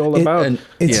should be all about.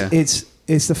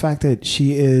 It's the fact that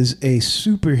she is a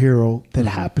superhero that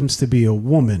happens to be a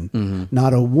woman,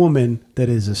 not a woman that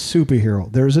is a superhero.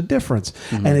 There's a difference.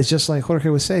 And it's just like Jorge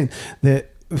was saying that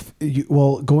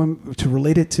going to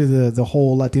relate it to the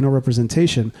whole Latino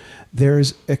representation,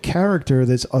 there's a character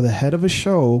that's on the head of a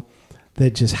show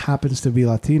that just happens to be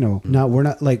Latino. Now, we're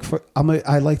not like,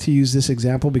 I like to use this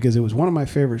example because it was one of my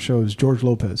favorite shows, George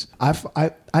Lopez.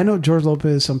 I know George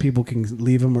Lopez, some people can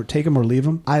leave him or take him or leave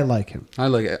him. I like him. I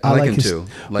like him too.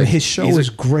 Like, his show is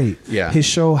great. Yeah. His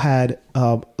show had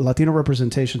Latino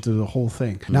representation through the whole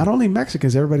thing. Not only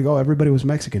Mexicans, everybody was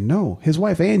Mexican. No, his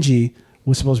wife, Angie,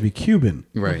 was supposed to be Cuban,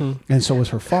 right? And so was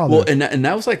her father. Well, and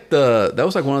that was like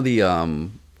one of the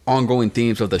ongoing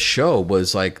themes of the show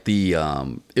was like it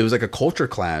was like a culture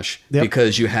clash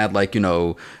because you had like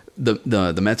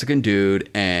the Mexican dude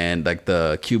and like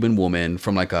the Cuban woman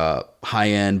from like a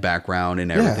high-end background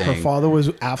and everything. Yeah, her father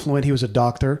was affluent. He was a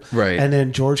doctor, right? And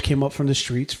then George came up from the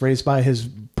streets, raised by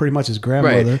pretty much his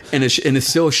grandmother. Right. And it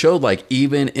still showed like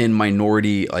even in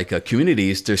minority like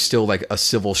communities, there's still like a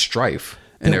civil strife.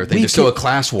 And everything. There's still a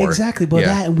class war. Exactly. But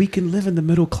and we can live in the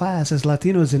middle class as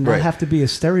Latinos and not have to be a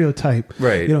stereotype.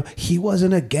 Right. He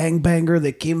wasn't a gangbanger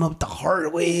that came up the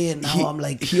hard way. And now I'm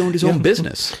like... He owned his own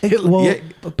business.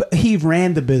 But he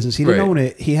ran the business. He didn't own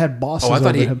it. He had bosses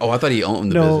over him. I thought he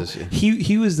owned the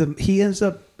business. He ends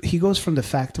up... He goes from the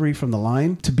factory, from the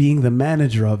line, to being the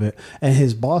manager of it. And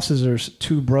his bosses are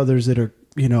two brothers that are,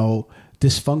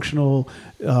 dysfunctional...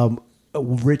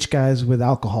 rich guys with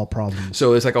alcohol problems.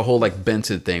 So it's like a whole like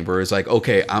Benson thing where it's like,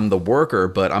 okay, I'm the worker,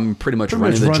 but I'm pretty much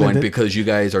running the joint because you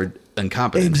guys are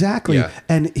incompetent. Exactly. Yeah.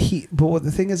 And but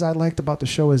the thing is I liked about the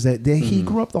show is that he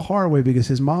grew up the hard way because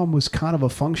his mom was kind of a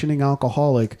functioning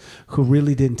alcoholic who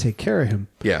really didn't take care of him.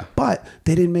 Yeah. But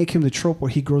they didn't make him the trope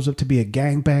where he grows up to be a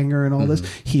gangbanger and all this.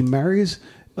 He marries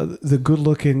the good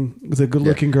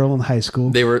looking girl in high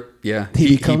school. They were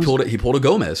he pulled a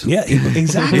Gomez. Yeah,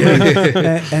 exactly.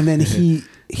 And then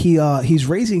he's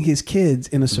raising his kids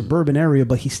in a suburban area,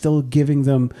 but he's still giving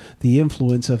them the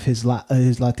influence of his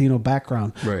Latino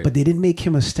background. Right. But they didn't make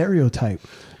him a stereotype.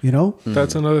 You know,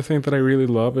 That's another thing that I really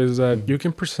love is that you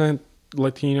can present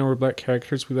Latino or black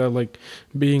characters without like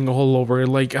being all over it.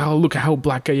 Like, oh, look how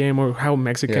black I am or how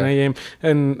Mexican I am,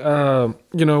 and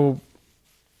you know,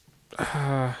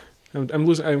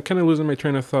 I'm kind of losing my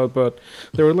train of thought. But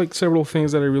there were like several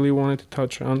things that I really wanted to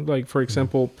touch on. Like, for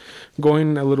example,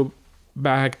 going a little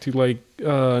back to like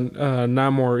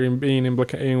Namor in being in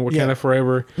Wakanda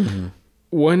Forever.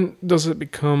 When does it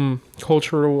become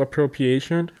cultural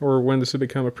appropriation, or when does it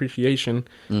become appreciation?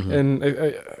 And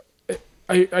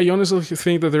I honestly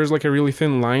think that there's like a really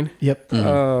thin line. Yep.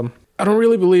 I don't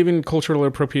really believe in cultural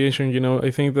appropriation. You know,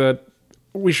 I think that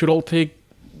we should all take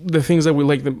the things that we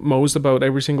like the most about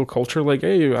every single culture. Like,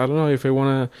 hey, I don't know, if I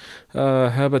want to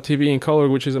have a TV in color,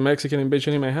 which is a Mexican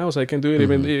invasion in my house, I can do it.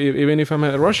 Even if I'm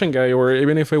a Russian guy, or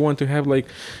even if I want to have like,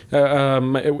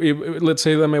 let's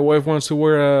say that my wife wants to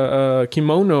wear a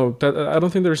kimono. That I don't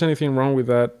think there's anything wrong with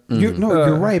that.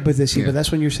 You're right, but but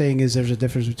that's what you're saying is there's a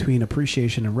difference between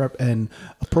appreciation and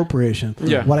appropriation.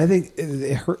 Yeah. What I think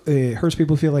it hurts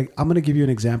people feel like, I'm going to give you an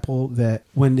example that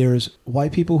when there's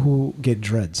white people who get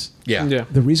dreads. Yeah.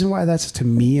 The reason why that's, to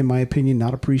me, in my opinion,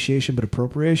 not appreciation but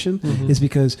appropriation is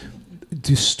because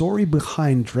the story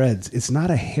behind dreads, it's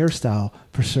not a hairstyle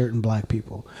for certain black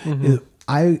people.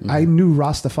 I knew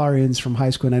Rastafarians from high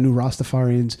school, and I knew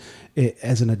Rastafarians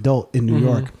as an adult in New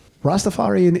York.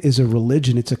 Rastafarian is a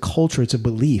religion, it's a culture, it's a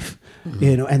belief,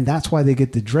 you know, and that's why they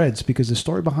get the dreads, because the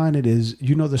story behind it is,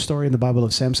 you know, the story in the Bible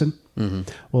of Samson.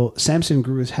 Well, Samson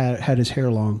had his hair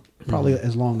long, probably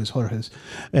as long as Jorge's,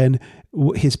 and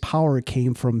his power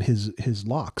came from his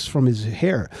locks, from his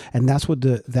hair, and that's what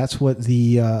the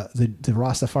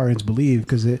Rastafarians believe,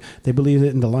 because they believe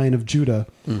it in the Lion of Judah,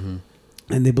 and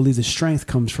they believe the strength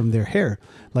comes from their hair,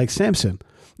 like Samson.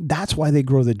 That's why they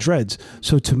grow the dreads.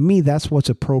 So to me, that's what's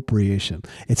appropriation.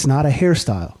 It's not a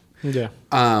hairstyle. Yeah.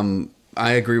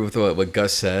 I agree with what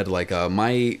Gus said. Like,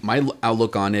 my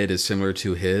outlook on it is similar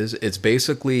to his. It's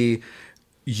basically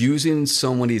using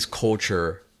somebody's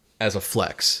culture as a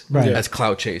flex, as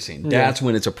clout chasing. That's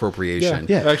when it's appropriation.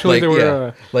 Yeah. Actually, there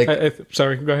were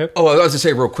sorry, go ahead. Oh, I was to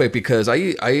say real quick, because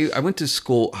I went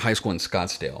to high school in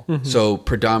Scottsdale, so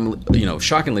predominantly,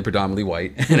 shockingly predominantly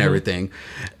white and everything.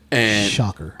 And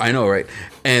shocker. I know, right?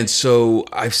 And so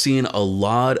I've seen a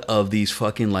lot of these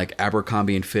fucking like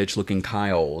Abercrombie and Fitch looking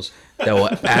Kyles that will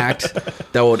act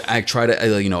try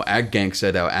to act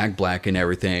gangsta, that will act black and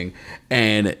everything.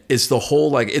 And it's the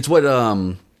whole it's what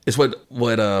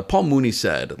Paul Mooney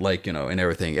said, and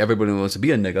everything. Everybody wants to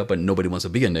be a nigga, but nobody wants to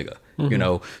be a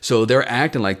nigga, So they're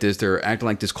acting like this. They're acting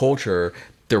like this culture.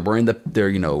 They're wearing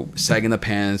they're sagging the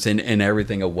pants and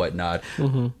everything and whatnot,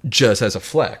 just as a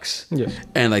flex. Yes.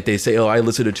 And like they say, oh, I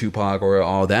listen to Tupac or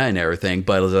all that and everything.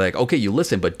 But it's like, okay, you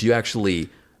listen, but do you actually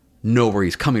know where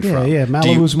he's coming from? Yeah,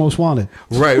 Malibu's Most Wanted.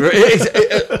 Right.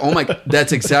 Oh my,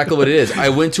 that's exactly what it is. I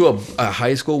went to a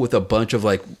high school with a bunch of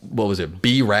what was it,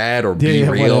 B-Rad or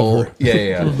B-Real? Whatever.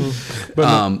 Yeah.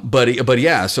 But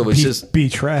yeah, so it's just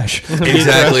B-Trash.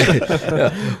 Exactly.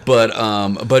 Yeah.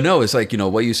 But no, it's like,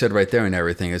 what you said right there and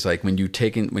everything. It's like when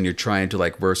you're trying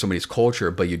to wear somebody's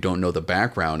culture, but you don't know the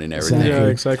background and everything. Yeah,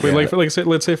 exactly. Yeah.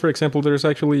 Let's say, for example, there's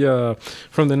actually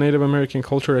from the Native American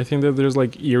culture, I think that there's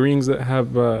earrings that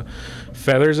have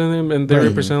feathers in them, and they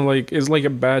represent it's like a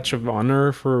badge of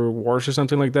honor for wars or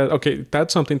something like that. Okay,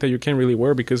 that's something that you can't really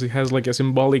wear because it has a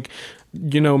symbolic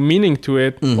meaning to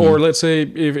it. Or let's say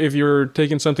if you're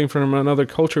taking something from another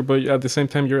culture, but at the same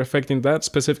time you're affecting that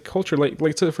specific culture, like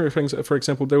say for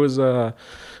example, there was a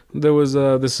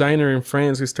designer in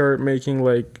France who started making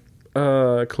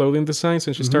clothing designs,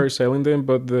 and she started selling them,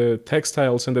 but the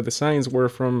textiles and the designs were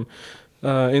from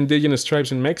indigenous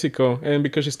tribes in Mexico, and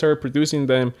because she started producing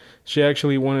them, she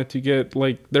actually wanted to get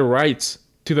the rights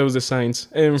to those designs,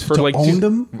 and for to own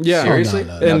them. Yeah, seriously.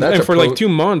 And for 2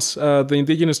 months, the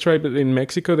indigenous tribe in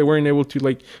Mexico, they weren't able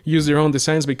to use their own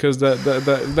designs because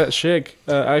that chick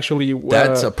actually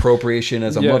that's appropriation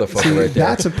as a motherfucker right there.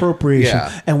 That's appropriation.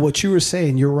 Yeah. And what you were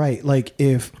saying, you're right.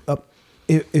 If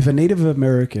a Native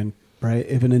American, right?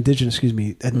 If an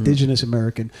indigenous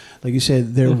American, like you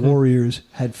said, their warriors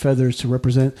had feathers to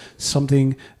represent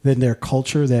something in their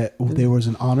culture that there was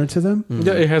an honor to them.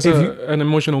 Yeah, it has an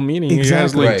emotional meaning.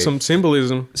 Exactly. It has some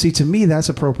symbolism. See, to me, that's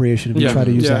appropriation if you try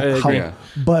to use that. I agree.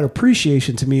 But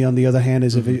appreciation to me, on the other hand,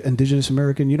 is if an indigenous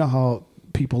American, you know how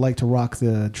people like to rock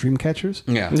the dream catchers.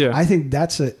 Yeah. Yeah. I think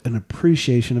that's an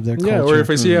appreciation of their culture. Yeah, or if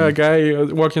I see a guy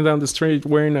walking down the street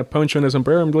wearing a poncho and a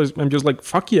sombrero, I'm just like,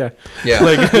 fuck yeah. Yeah.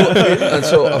 Like,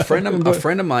 So a friend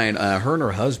of mine, her and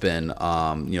her husband,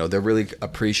 they're really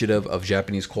appreciative of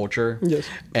Japanese culture. Yes.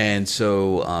 And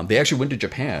so they actually went to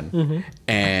Japan,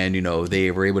 and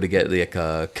they were able to get like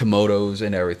komodos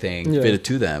and everything fitted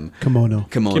to them.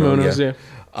 kimonos, yeah.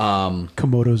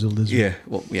 Komodo's a lizard. Yeah.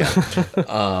 Well,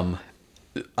 yeah.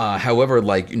 However,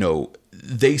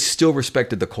 they still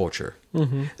respected the culture.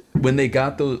 When they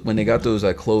got those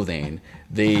clothing,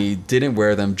 they didn't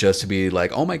wear them just to be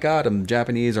like, oh my god, I'm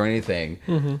Japanese or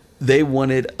anything. They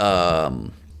wanted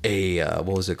what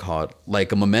was it called,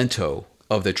 like a memento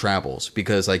of their travels,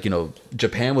 because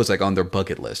Japan was on their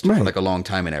bucket list for a long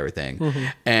time and everything.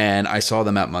 And I saw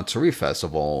them at Matsuri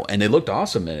Festival, and they looked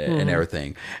awesome in it and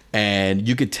everything. And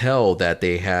you could tell that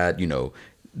they had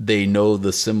they know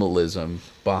the symbolism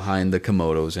behind the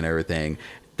komodos and everything.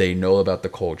 They know about the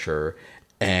culture,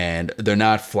 and they're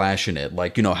not flashing it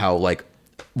how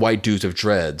white dudes have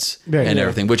dreads and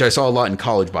everything, which I saw a lot in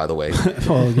college, by the way.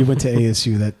 Well, you went to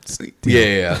ASU. That's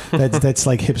That's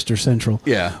like hipster central.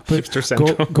 Yeah, but hipster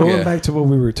central. Going back to what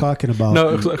we were talking about.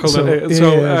 No, hold on.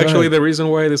 So actually, the reason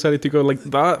why I decided to go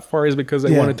that far is because I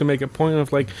wanted to make a point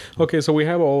of okay, so we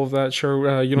have all of that.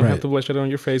 Sure, you don't have to blush it on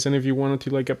your face, and if you wanted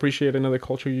to appreciate another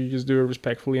culture, you just do it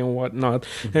respectfully and whatnot.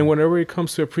 And whenever it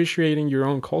comes to appreciating your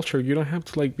own culture, you don't have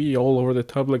to be all over the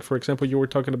top. Like, for example, you were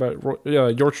talking about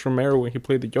George Romero when he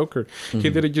played the Joker.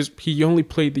 He only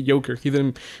played the Joker. He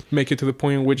didn't make it to the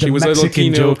point in which he was Mexican a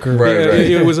Latino Joker. Right.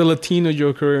 It was a Latino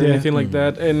Joker or anything like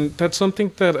that. And that's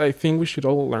something that I think we should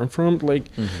all learn from.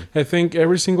 I think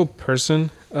every single person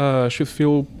should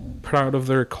feel proud of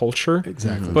their culture.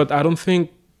 Exactly. But I don't think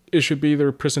it should be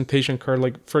their presentation card.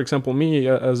 Like, for example, me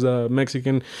as a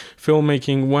Mexican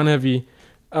filmmaking wannabe,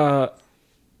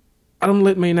 I don't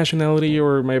let my nationality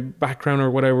or my background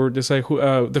or whatever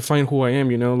define who I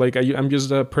am. I'm just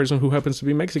a person who happens to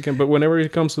be Mexican. But whenever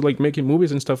it comes to making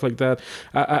movies and stuff like that,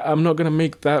 I'm not gonna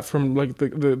make that from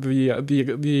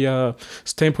the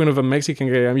standpoint of a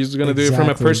Mexican guy. I'm just gonna do it from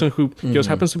a person who just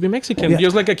happens to be Mexican.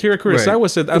 Just like Akira Kurosawa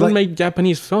said, I don't make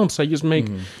Japanese films. I just make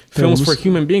films for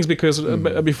human beings, because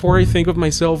before I think of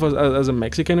myself as a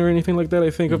Mexican or anything like that, I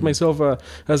think of myself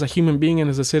as a human being and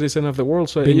as a citizen of the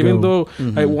world. So even though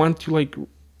I want to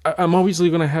I'm obviously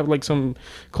going to have some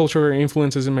cultural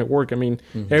influences in my work. I mean,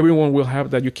 everyone will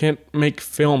have that. You can't make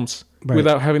films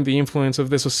without having the influence of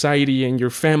the society and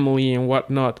your family and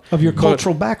whatnot. Of your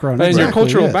cultural background. And your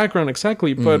cultural background,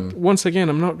 exactly. But once again,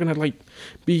 I'm not going to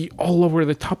be all over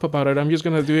the top about it. I'm just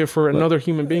going to do it for another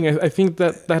human being. I think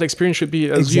that experience should be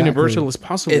as universal as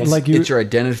possible. It's your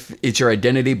identity. It's your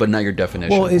identity, but not your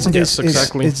definition. Well,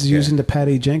 exactly. It's using the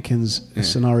Patty Jenkins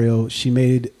scenario. She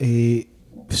made a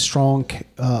strong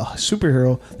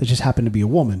superhero that just happened to be a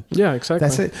woman. Yeah, exactly.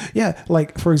 That's it. Yeah,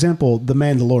 like for example, The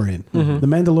Mandalorian. The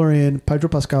Mandalorian, Pedro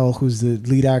Pascal, who's the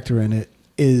lead actor in it,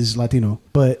 is Latino,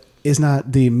 but is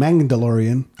not the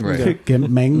Mandalorian. Right.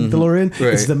 Mandalorian.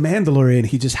 Right. It's the Mandalorian.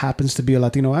 He just happens to be a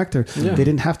Latino actor. Yeah. They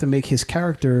didn't have to make his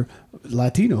character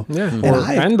Latino. Yeah, or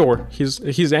Andor. He's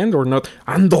Andor, not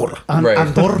Andor.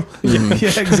 Andor.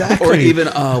 Yeah, exactly. Or even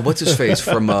what's his face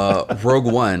from Rogue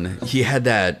One? He had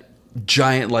that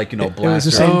giant blaster. It was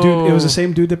the same dude. It was the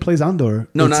same dude that plays Andor.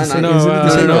 No.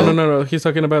 He's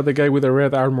talking about the guy with the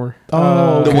red armor.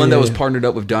 The one that was partnered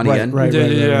up with Donnie Yen. Right.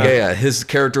 Yeah. His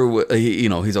character,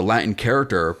 he's a Latin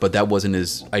character, but that wasn't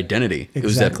his identity. It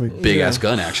was that big ass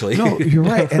gun, actually. No, you're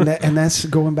right, and that's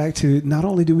going back to not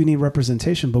only do we need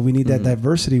representation, but we need that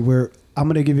diversity. Where I'm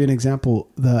going to give you an example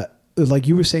that. Like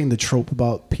you were saying, the trope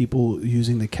about people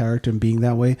using the character and being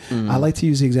that way. I like to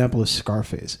use the example of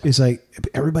Scarface. It's like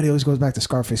everybody always goes back to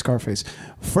Scarface.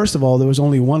 First of all, there was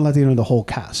only one Latino in the whole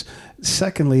cast.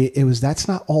 Secondly, that's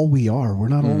not all we are. We're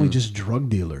not only just drug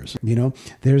dealers.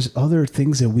 There's other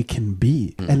things that we can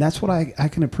be, and that's what I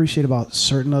can appreciate about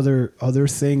certain other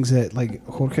things that, like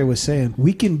Jorge was saying,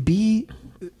 we can be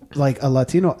like a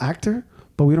Latino actor,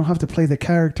 but we don't have to play the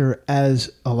character as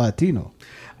a Latino.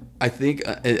 I think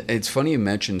it's funny you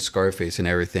mentioned Scarface and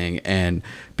everything, and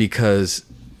because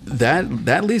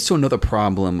that leads to another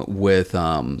problem with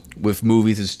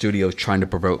movies and studios trying to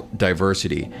promote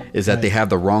diversity, is that they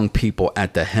have the wrong people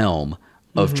at the helm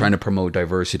of trying to promote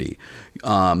diversity.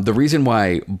 The reason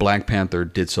why Black Panther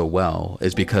did so well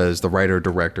is because the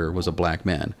writer-director was a black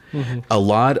man. A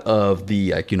lot of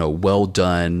the well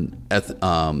done,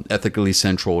 ethically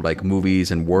central movies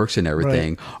and works and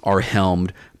everything are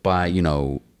helmed by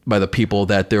the people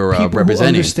that they're People who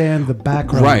representing. understand the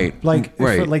background, Right. Like,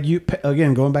 Right. like you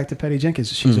again going back to Patty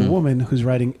Jenkins. She's a woman who's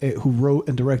who wrote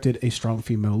and directed a strong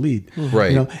female lead.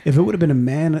 Right. You know, if it would have been a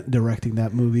man directing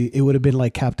that movie, it would have been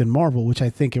like Captain Marvel, which I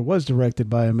think it was directed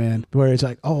by a man, where it's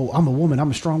like, oh, I'm a woman,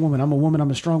 I'm a strong woman, I'm a woman,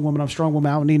 I'm a strong woman, I'm a strong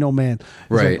woman. I don't need no man. It's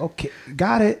Right. like, okay,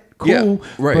 got it. Cool. Yeah,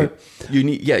 right. But you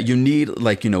need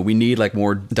like, we need like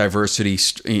more diversity,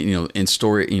 in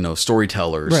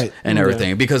storytellers, Right. and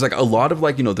everything, because like a lot of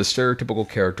like, the stereotypical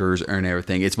characters and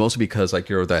everything, it's mostly because like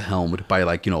they're helmed by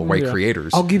like, white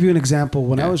creators. I'll give you an example.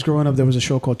 When I was growing up, there was a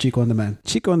show called Chico and the Man.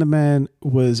 Chico and the Man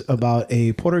was about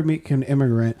a Puerto Rican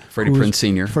immigrant, Freddie Prinze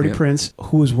Sr. Freddie Yep. Prinze,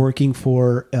 who was working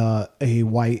for a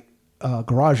white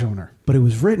garage owner. But it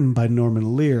was written by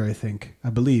Norman Lear, I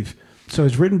believe. So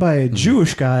it's written by a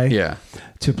Jewish guy. Yeah.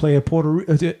 To play a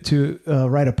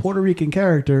write a Puerto Rican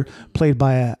character played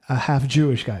by a half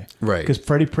Jewish guy. Right. Because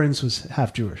Freddie Prinze was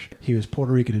half Jewish. He was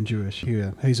Puerto Rican and Jewish.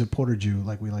 He's a Puerto Jew,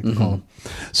 like we like to call him.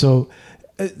 So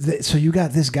you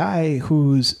got this guy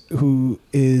who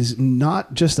is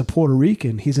not just a Puerto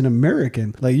Rican, he's an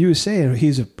American. Like you were saying,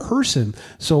 he's a person.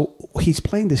 So he's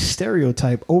playing the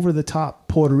stereotype, over the top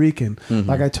Puerto Rican.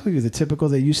 Like I told you, the typical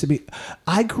that used to be.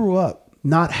 I grew up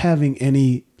not having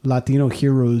any Latino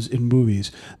heroes in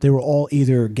movies. They were all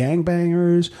either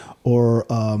gangbangers or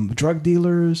drug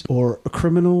dealers or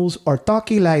criminals, or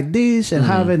talking like this and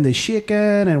having the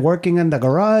chicken and working in the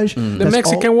garage. The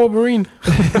Mexican Wolverine.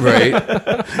 Right.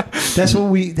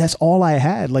 That's all I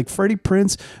had. Like Freddie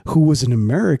Prinze, who was an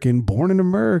American, born in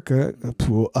America,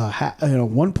 to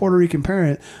one Puerto Rican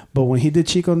parent, but when he did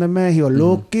Chico and the Man, he was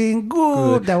looking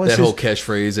good. That was that whole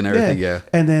catchphrase and everything. Yeah.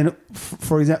 And then,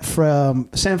 for example, from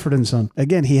Sanford and Son,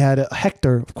 again, he had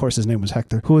Hector. Of course, his name was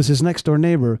Hector, who was his next door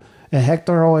neighbor. And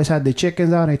Hector always had the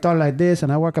chickens out, and he thought like this,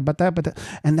 and I work about that,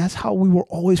 and that's how we were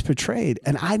always portrayed.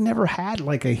 And I never had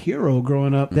like a hero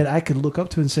growing up that I could look up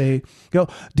to and say,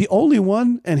 the only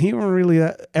one, and he wasn't really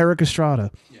Eric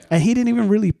Estrada, and he didn't even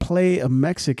really play a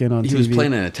Mexican on TV. He was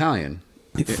playing an Italian.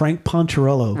 Frank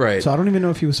Poncherello. Right. So I don't even know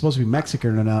if he was supposed to be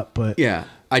Mexican or not, but yeah,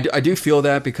 I do feel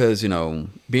that because,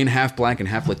 being half black and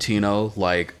half Latino,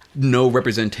 like no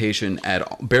representation at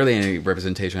all, barely any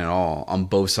representation at all on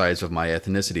both sides of my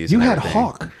ethnicities. You and had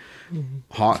everything.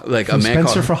 Hawk, like from a man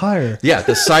Spencer called, for Hire. Yeah,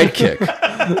 the sidekick.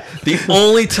 The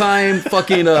only time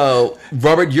fucking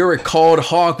Robert Urich called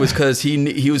Hawk was because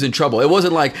he was in trouble. It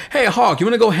wasn't like, hey Hawk, you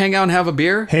want to go hang out and have a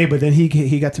beer? Hey, but then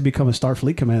he got to become a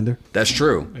Starfleet commander. That's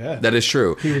true. Yeah. That is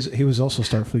true. He was also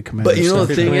Starfleet commander. But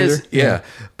the thing commander. is,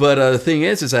 But the thing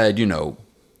is that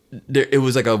it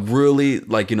was like a really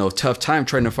tough time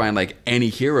trying to find like any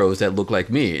heroes that look like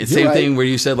me. It's same thing where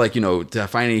you said like to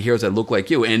find any heroes that look like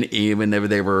you, and even if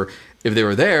they were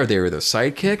there, they were the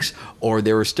sidekicks or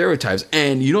they were stereotypes.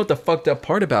 And you know what the fucked up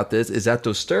part about this is that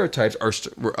those stereotypes are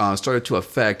started to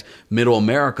affect Middle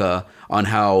America on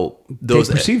how they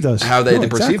perceived us, how they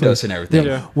perceived us and everything.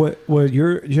 Yeah. What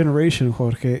your generation,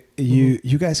 Jorge,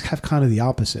 you guys have kind of the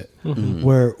opposite,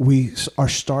 where we are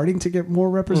starting to get more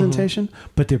representation,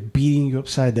 but they're beating you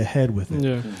upside the head with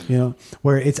it. Yeah.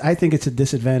 Where I think it's a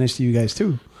disadvantage to you guys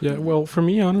too. Yeah, well, for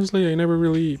me, honestly, I never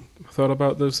really thought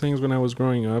about those things when I was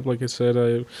growing up. Like I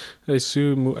said, I saw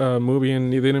a movie,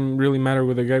 and it didn't really matter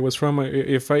where the guy was from.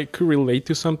 If I could relate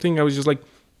to something, I was just like,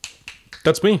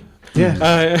 that's me.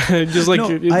 Yeah. Just like, No,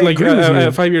 I agree with you.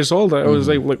 at 5 years old, I was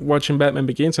like watching Batman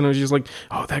Begins, and I was just like,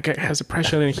 oh, that guy has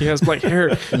depression and he has black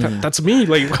hair. That's me.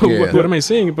 Like, what am I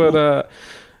saying? But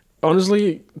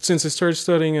honestly, since I started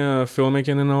studying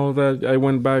filmmaking and all that, I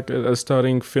went back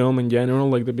studying film in general,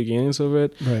 like the beginnings of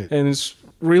it. Right. And it's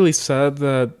really sad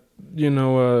that,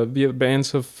 the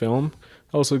advance of film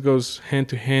also goes hand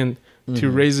to hand to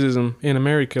racism in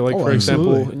America. Like, for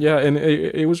example, and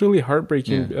it was really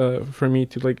heartbreaking for me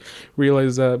to like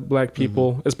realize that black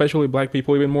people, especially black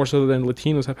people, even more so than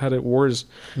Latinos, have had it worse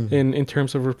in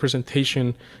terms of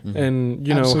representation and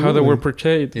how they were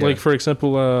portrayed. Like, for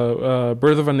example,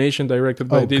 Birth of a Nation, directed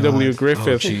by D.W.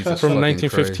 Griffith from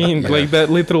 1915. Like that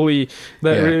literally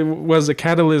was the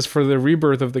catalyst for the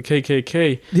rebirth of the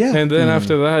KKK. Yeah. And then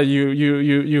after that,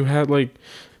 you had like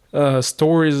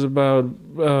stories about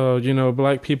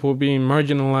black people being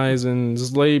marginalized, and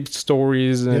slave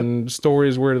stories and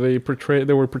stories where they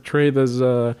were portrayed as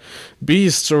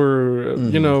beasts or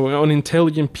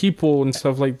unintelligent people and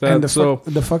stuff like that. And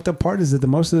the fucked up part is that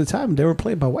most of the time they were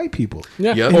played by white people.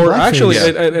 Yeah, Yep. or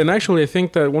blackface. actually, I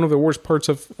think that one of the worst parts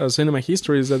of cinema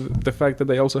history is that the fact that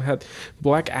they also had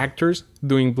black actors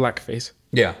doing blackface.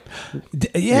 Yeah.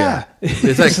 Yeah.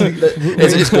 It's like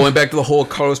it's going back to the whole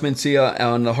Carlos Mencia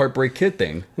on the Heartbreak Kid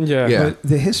thing. Yeah. But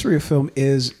the history of film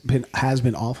has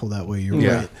been awful that way. You're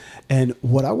Yeah. right. And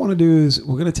what I want to do is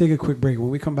we're going to take a quick break. When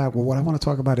we come back, what I want to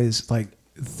talk about is like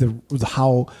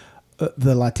how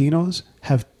the Latinos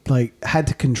have like had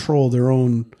to control their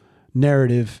own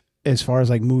narrative as far as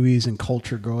like movies and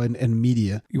culture go and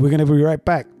media. We're going to be right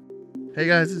back. Hey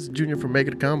guys, this is Junior from Make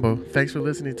It a Combo. Thanks for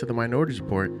listening to the Minorities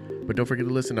Report. But don't forget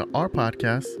to listen to our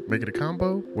podcast, Make It a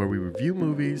Combo, where we review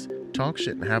movies, talk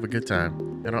shit, and have a good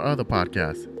time. And our other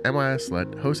podcast, MIS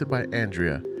Slut, hosted by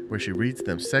Andrea, where she reads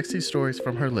them sexy stories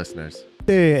from her listeners.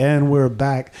 Hey, and we're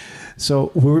back.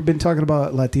 So we've been talking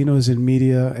about Latinos in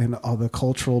media and all the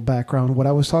cultural background. What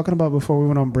I was talking about before we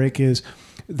went on break is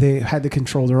they had to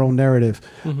control their own narrative.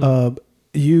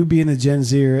 You being a Gen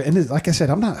Zer, and like I said,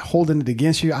 I'm not holding it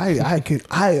against you.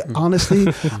 I honestly,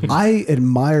 I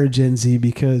admire Gen Z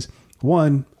because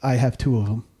one, I have two of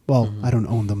them. Well, I don't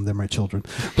own them; they're my children.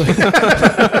 Thanks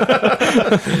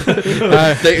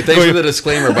for the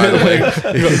disclaimer, by the way.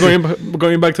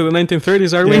 Going back to the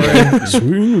 1930s, are we? Yeah.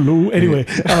 Swing low. Anyway,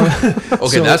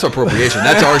 Okay, that's appropriation.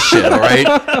 That's our shit. All right,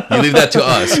 you leave that to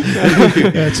us.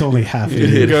 that's only half.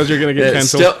 You guys are gonna get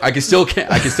canceled. I can still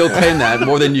claim that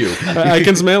more than you. I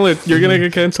can smell it. You're gonna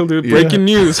get canceled, dude. Breaking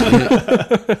news.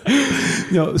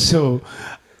 So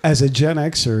as a Gen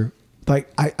Xer,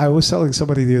 like I was telling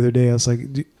somebody the other day, I was like,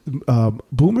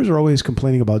 boomers are always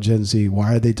complaining about Gen Z.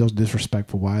 Why are they so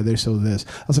disrespectful? Why are they so this?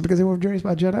 I said, because they were raised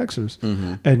by Gen Xers.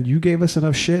 And you gave us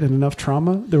enough shit and enough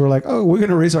trauma. They were like, oh, we're going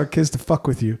to raise our kids to fuck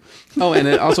with you. Oh, and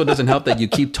it also doesn't help that you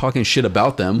keep talking shit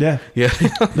about them. Yeah.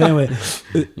 But anyway,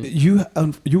 you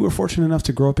were fortunate enough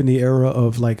to grow up in the era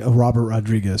of like a Robert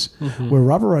Rodriguez, where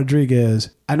Robert Rodriguez,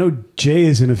 I know Jay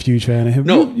is in a huge fan of him.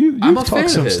 No, I'm a fan talked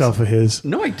of some his. stuff of his.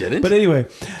 No, I didn't. But anyway,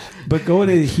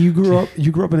 you grew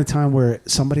up in a time where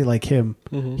somebody like him,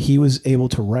 he was able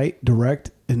to write,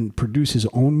 direct, and produce his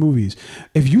own movies.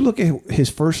 If you look at his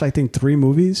first, I think 3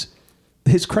 movies,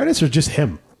 his credits are just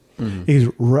him. He's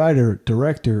writer,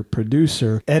 director,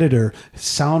 producer, editor,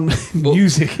 sound,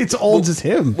 music. It's all just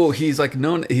him. Well, he's like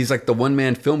the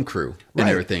one-man film crew and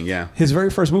everything. Yeah. His very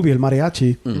first movie, El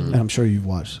Mariachi, and I'm sure you've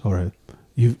watched. All right.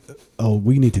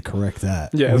 We need to correct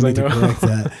that. Yeah, we I need to know. correct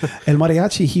that. El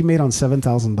Mariachi, he made on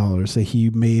 $7,000 that he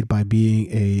made by being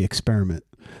a experiment.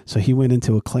 So he went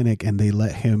into a clinic and he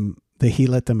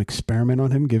let them experiment on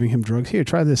him, giving him drugs. Here,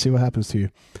 try this, see what happens to you.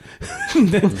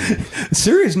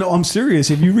 Serious? No, I'm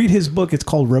serious. If you read his book, it's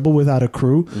called Rebel Without a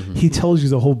Crew. He tells you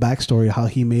the whole backstory of how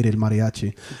he made El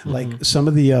Mariachi. Like some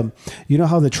of the, you know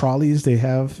how the trolleys they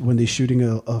have when they're shooting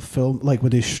a film, like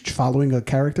when they're following a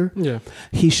character? Yeah.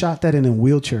 He shot that in a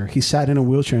wheelchair. He sat in a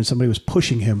wheelchair and somebody was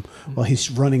pushing him while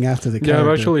he's running after the character.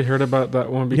 Yeah, I've actually heard about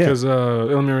that one because El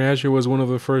Mariachi was one of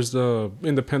the first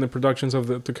independent productions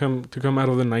to come out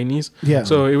of the 90s. Yeah.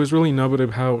 So it was really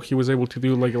innovative how he was able to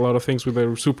do like a lot of things with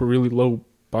a super really low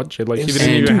budget. Like he didn't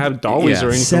even have dollies or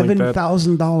anything like that.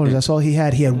 $7,000. That's all he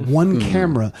had. He had one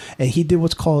camera, and he did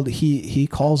what's called he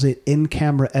calls it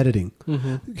in-camera editing.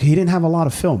 He didn't have a lot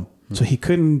of film. So he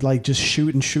couldn't like just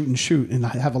shoot and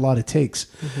have a lot of takes.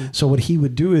 So what he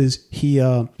would do is he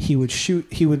would shoot.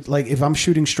 He would like if I'm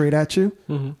shooting straight at you,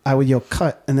 I would yell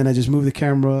cut, and then I just move the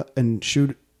camera and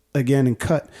shoot again and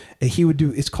cut. And he would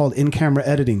do it's called in-camera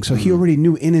editing. So he already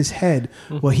knew in his head.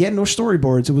 Well, he had no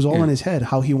storyboards. It was all in his head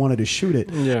how he wanted to shoot it.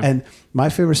 Yeah. And my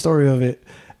favorite story of it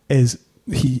is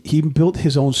he built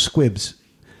his own squibs.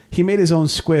 He made his own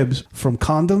squibs from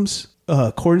condoms,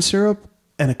 corn syrup,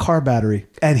 and a car battery.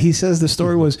 And he says the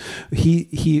story was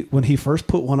he when he first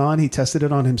put one on, he tested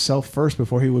it on himself first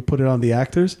before he would put it on the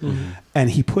actors. And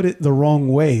he put it the wrong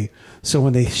way. So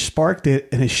when they sparked it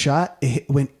and it shot, it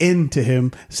went into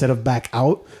him instead of back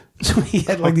out. So he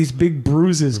had like these big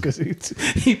bruises because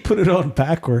he put it on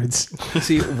backwards.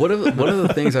 See, one of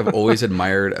the things I've always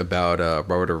admired about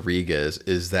Robert Rodriguez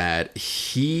is that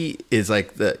he is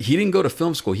like he didn't go to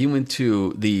film school. He went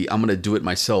to the I'm going to do it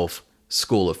myself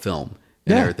school of film.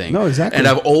 And everything. No, exactly. And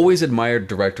I've always admired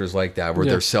directors like that where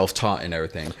they're self-taught and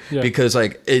everything. Yeah. Because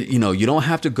like you don't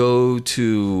have to go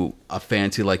to a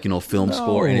fancy film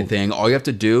school or anything. All you have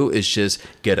to do is just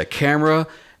get a camera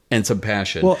and some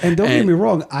passion. Well, and don't get me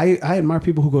wrong, I admire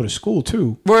people who go to school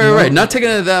too. Right. Not taking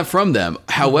that from them.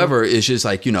 However, it's just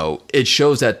like, it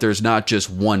shows that there's not just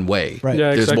one way. Right.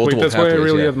 Yeah, there's exactly. That's why I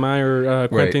really admire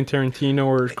Quentin Tarantino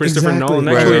or Christopher Nolan.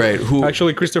 Actually,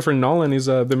 actually, Christopher Nolan is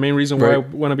the main reason why I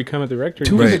want to become a director.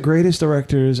 Two of the greatest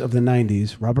directors of the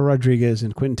 90s, Robert Rodriguez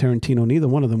and Quentin Tarantino, neither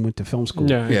one of them went to film school.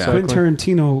 Yeah, exactly. Quentin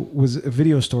Tarantino was a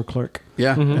video store clerk.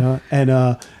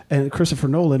 Yeah. And Christopher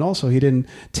Nolan also, he didn't.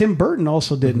 Tim Burton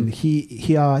also didn't.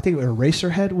 He I think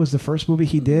Eraserhead was the first movie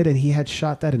he did, and he had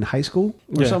shot that in high school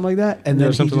or something like that. And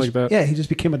then something like that. Yeah, he just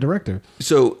became a director.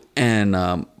 So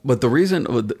but the reason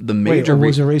the major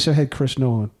was Eraserhead Chris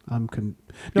Nolan?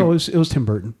 No, it was Tim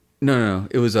Burton. No,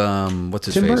 it was what's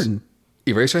his Tim face? Burton.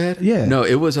 Eraserhead? Yeah. No,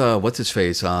 it was what's his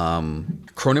face?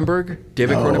 Cronenberg?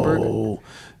 David Cronenberg? Oh,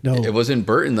 no. It wasn't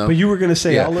Burton though. But you were going to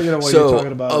say, I'll look at what you're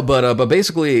talking about. But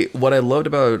basically, what I loved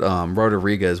about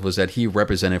Rodriguez was that he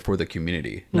represented for the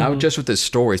community, not just with his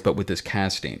stories, but with his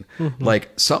casting.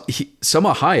 Like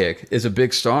Salma Hayek is a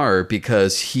big star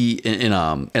because he in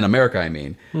America. I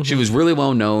mean, she was really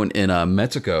well known in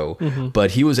Mexico,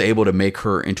 but he was able to make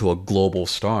her into a global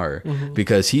star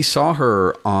because he saw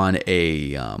her on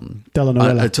a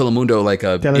telenovela, a Telemundo, like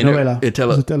a telenovela. It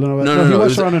was a telenovela. No, he it watched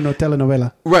was her on a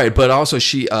telenovela. Right, but also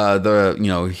she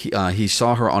he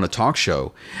saw her on a talk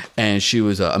show, and she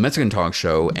was a Mexican talk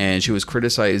show, and she was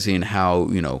criticizing how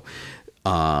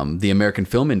the American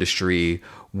film industry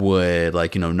would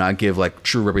not give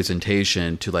true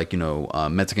representation to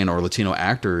Mexican or Latino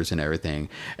actors and everything.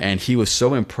 And he was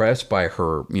so impressed by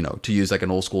her, to use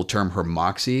an old school term, her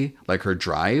moxie, her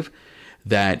drive,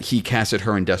 that he casted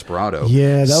her in Desperado.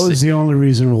 Yeah, that was the only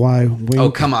reason why. Wink. Oh,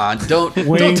 come on. Don't take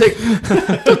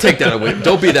that away.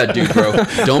 Don't be that dude, bro.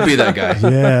 Don't be that guy.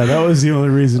 Yeah, that was the only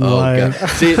reason why. God.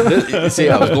 See,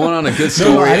 I was going on a good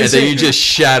story, and then you just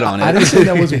shat on it. I didn't say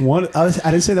that was one. I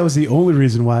didn't say that was the only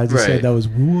reason why. I just said that was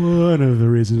one of the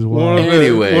reasons why.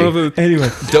 Anyway,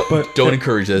 don't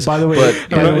encourage this. By the way,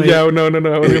 no.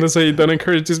 I was gonna say don't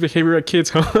encourage this behavior at kids,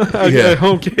 at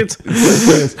home kids.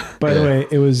 By the way,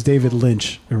 it was David Lynch.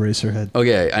 Eraserhead.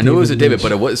 Okay, I know it was a David,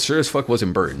 but it sure as fuck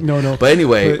wasn't Burton. No. But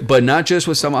anyway, but not just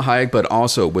with Salma Hayek, but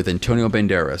also with Antonio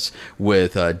Banderas,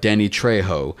 with Danny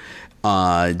Trejo.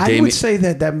 I would say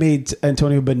that made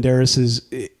Antonio Banderas'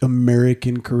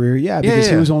 American career. Yeah, because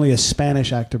he was only a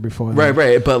Spanish actor before that.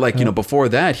 Right. But before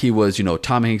that, he was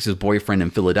Tom Hanks' boyfriend in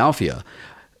Philadelphia.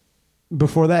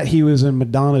 Before that, he was in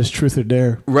Madonna's Truth or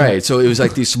Dare. Right. So it was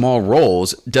these small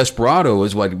roles. Desperado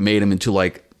is what made him into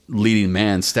leading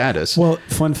man status. Well,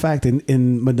 fun fact,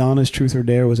 in Madonna's Truth or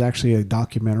Dare was actually a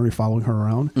documentary following her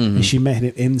around, and she met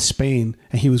him in Spain,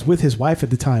 and he was with his wife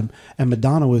at the time, and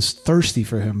Madonna was thirsty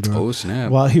for him, bro. Oh,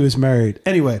 snap. While he was married.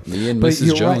 Anyway, me and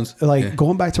Mrs. Jones. Right.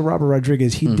 Going back to Robert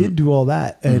Rodriguez, he did do all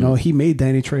that. He made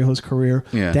Danny Trejo's career.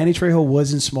 Yeah. Danny Trejo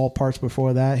was in small parts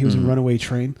before that. He was in Runaway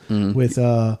Train with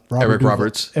Eric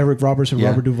Roberts and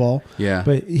Robert Duvall. Yeah.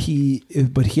 But he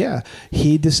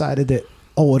decided that,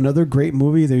 another great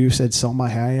movie that you said, Salma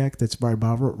Hayek, that's by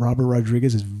Robert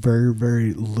Rodriguez, is very,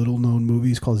 very little known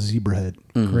movie. It's called Zebrahead.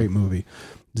 Great movie.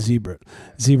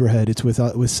 Zebrahead. It's with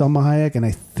Salma Hayek, and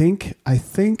I think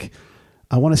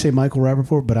I want to say Michael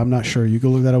Rappaport, but I'm not sure. You can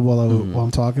look that up while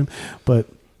I'm talking. But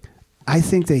I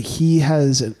think that he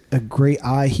has a great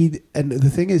eye. And the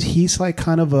thing is, he's like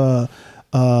kind of a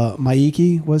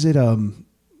Maiki. Was it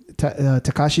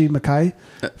Takashi Miike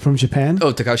from Japan?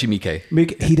 Oh, Takashi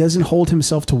Miike. He doesn't hold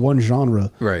himself to one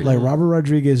genre. Right. Like Robert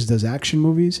Rodriguez does action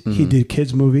movies. He did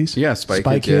kids movies. Yeah, Spy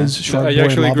Kids. Kids, Shark I Boy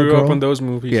actually and Lava grew Girl. up on those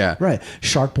movies. Yeah. Right.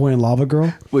 Shark Boy and Lava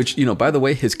Girl. Which, by the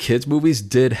way, his kids movies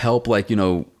did help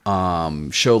show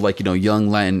young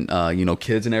Latin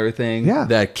kids and everything. Yeah.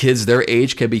 That kids their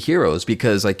age can be heroes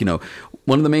because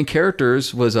one of the main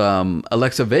characters was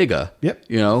Alexa Vega. Yep.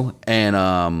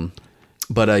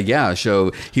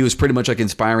 So he was pretty much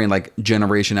inspiring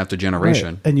generation after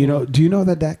generation. Right. And do you know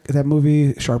that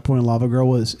movie Shark Boy and Lava Girl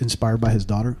was inspired by his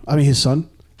daughter? I mean his son.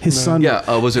 His son.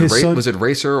 Yeah. Was it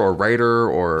Racer or Writer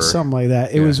or something like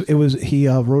that? It was he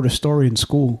wrote a story in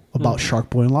school about Shark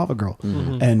Boy and Lava Girl,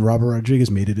 and Robert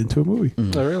Rodriguez made it into a movie.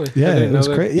 Oh, really? Yeah, it was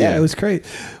great. Yeah, it was great.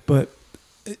 But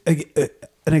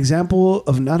an example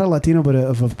of not a Latino, but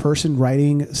of a person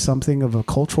writing something of a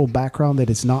cultural background that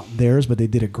it's not theirs, but they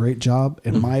did a great job,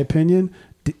 in my opinion,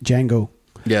 Django.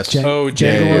 Yes. Django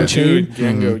Unchained.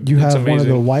 Django. You have amazing. one of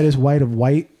the whitest white of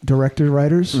white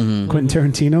director-writers, Quentin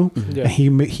Tarantino, Yeah.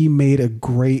 and he made a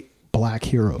great black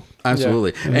hero.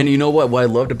 Absolutely. Yeah. And you know what I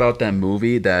loved about that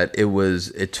movie, that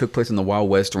it took place in the Wild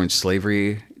West during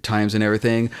slavery times and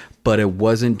everything, but it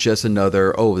wasn't just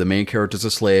another, the main character's a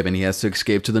slave and he has to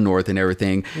escape to the north and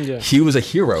everything. Yeah. He was a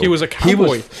hero. He was a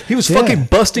cowboy. He was fucking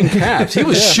busting caps. He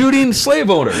was shooting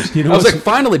slave owners. I was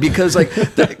finally, because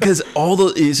all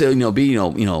the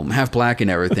being half black and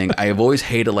everything, I have always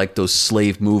hated those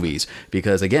slave movies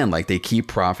because again, they keep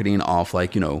profiting off Well,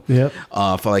 Red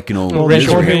Jorge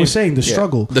Shorty was saying the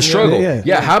struggle. The struggle.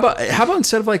 Yeah. How about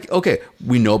instead of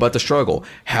we know about the struggle,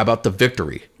 how about the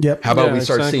victory? Yep. How about Yeah, we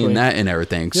start exactly. seeing that and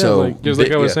everything? So So like, just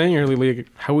like I was saying earlier, like,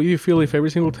 how would you feel if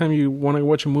every single time you want to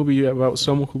watch a movie about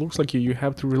someone who looks like you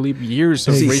have to relive years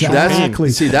of racial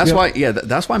pain? That's why. Yeah,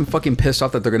 that's why I'm fucking pissed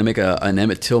off that they're gonna make an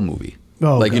Emmett Till movie.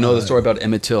 Oh, like, God. you know the story about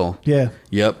Emmett Till? Yeah.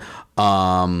 Yep.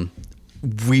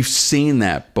 We've seen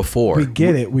that before. We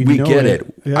get it. We know get it.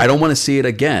 it. Yeah. I don't want to see it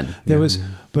again. There was,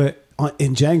 but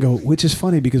in Django, which is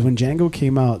funny because when Django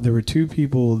came out, there were two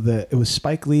people that it was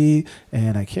Spike Lee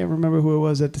and I can't remember who it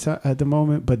was at the time, at the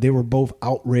moment, but they were both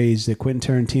outraged that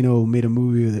Quentin Tarantino made a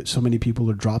movie that so many people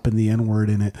are dropping the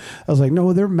N-word in it. I was like,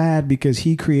 no, they're mad because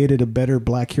he created a better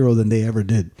black hero than they ever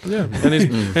did. Yeah, and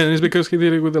it's because he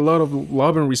did it with a lot of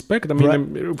love and respect. I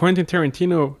mean, Quentin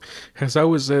Tarantino has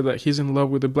always said that he's in love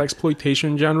with the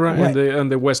blaxploitation genre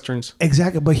and the westerns.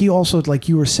 Exactly, but he also, like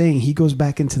you were saying, he goes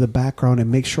back into the background and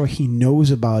makes sure he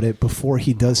knows about it before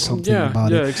he does something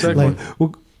about it. Yeah, exactly.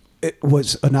 Like, it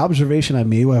was an observation I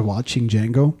made while watching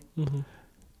Django. Mm-hmm.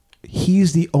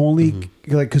 He's the only,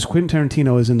 like, because Quentin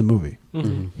Tarantino is in the movie.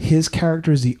 Mm-hmm. His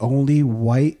character is the only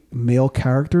white male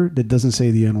character that doesn't say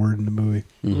the N-word in the movie.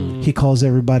 Mm-hmm. He calls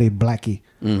everybody blackie.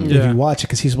 Mm-hmm. If Yeah. you watch it,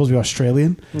 because he's supposed to be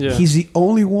Australian, Yeah. he's the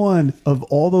only one of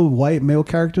all the white male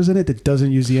characters in it that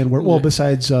doesn't use the N-word. Well,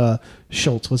 besides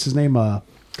Schultz. What's his name?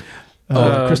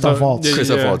 Christoph Waltz.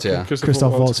 Christoph Waltz, yeah.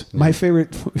 Christoph Waltz. My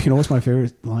favorite, you know what's my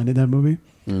favorite line in that movie?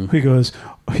 He goes,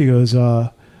 what is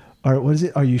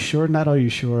it? Are you sure? Not are you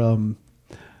sure?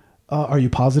 Are you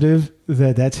positive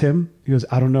that that's him? He goes,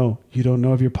 I don't know. You don't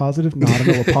know if you're positive? No, I don't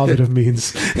know what positive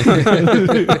means.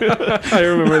 I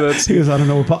remember that. He goes, I don't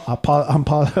know what I'm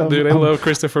positive. Dude, I love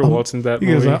Christopher Waltz in that He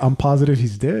movie. goes, I'm positive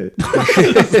he's dead.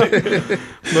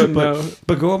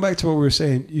 But going back to what we were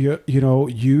saying, you know,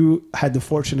 you had the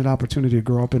fortunate opportunity to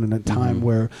grow up in a time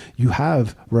where you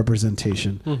have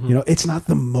representation. You know, it's not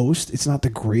the most, it's not the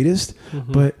greatest,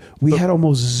 but we had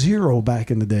almost zero back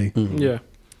in the day. Yeah.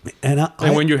 And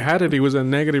when you had it, it was a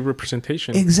negative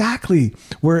representation. Exactly.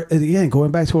 Where, again,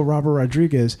 going back to what Robert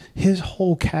Rodriguez, his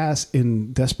whole cast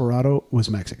in Desperado was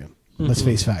Mexican. Let's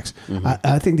face facts.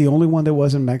 I think the only one that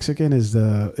wasn't Mexican is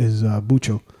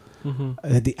Bucho.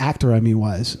 The actor, I mean,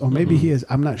 was. Or maybe he is.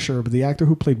 I'm not sure. But the actor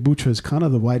who played Bucho is kind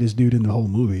of the whitest dude in the whole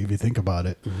movie, if you think about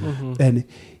it. And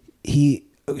he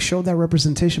showed that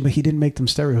representation, but he didn't make them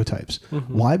stereotypes.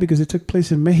 Why? Because it took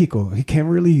place in Mexico. He can't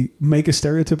really make a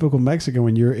stereotypical Mexican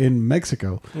when you're in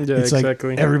Mexico. Yeah, it's exactly.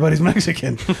 like everybody's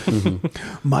Mexican.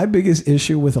 My biggest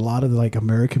issue with a lot of like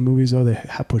American movies, though,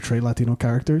 that portray Latino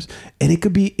characters, and it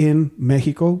could be in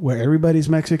Mexico where everybody's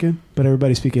Mexican, but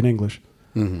everybody's speaking English.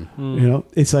 You know,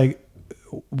 it's like,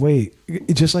 wait,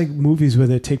 it's just like movies where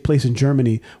they take place in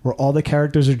Germany where all the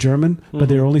characters are German, but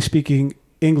they're only speaking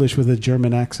English with a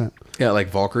German accent. Yeah, like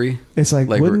Valkyrie. It's like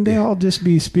wouldn't they all just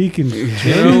be speaking?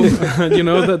 You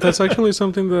know that's actually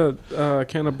something that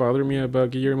kind of bothered me about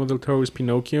Guillermo del Toro's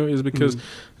Pinocchio is because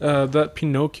that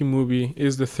Pinocchio movie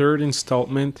is the third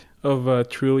installment of a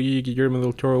trilogy Guillermo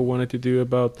del Toro wanted to do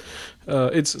about.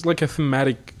 It's like a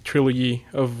thematic trilogy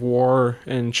of war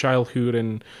and childhood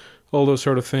and all those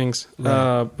sort of things.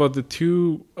 Right. But the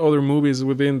two other movies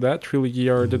within that trilogy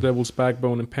are The Devil's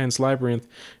Backbone and Pan's Labyrinth.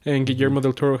 And Guillermo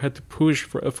del Toro had to push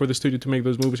for the studio to make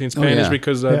those movies in Spanish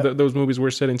because those movies were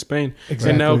set in Spain. Exactly.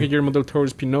 And now Guillermo del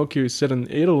Toro's Pinocchio is set in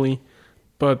Italy,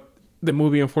 but the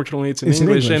movie, unfortunately, it's in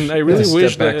English. And I really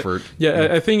wish that...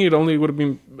 I think it only would have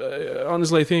been...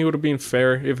 honestly, I think it would have been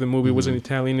fair if the movie was in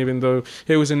Italian, even though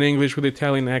it was in English with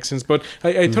Italian accents. But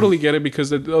I totally get it because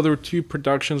the other two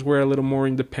productions were a little more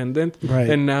independent. Right.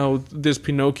 And now this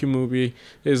Pinocchio movie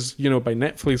is, you know, by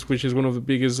Netflix, which is one of the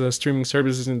biggest streaming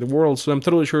services in the world. So I'm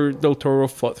totally sure Del Toro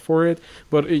fought for it.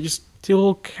 But it just...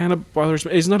 still kind of bothers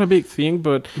me. It's not a big thing,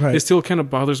 but it still kind of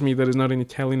bothers me that it's not in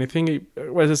Italian. I think,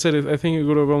 as I said, I think it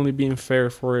would have only been fair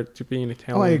for it to be in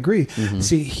Italian. Oh, I agree.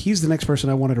 See, he's the next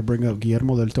person I wanted to bring up,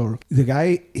 Guillermo del Toro. The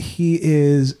guy,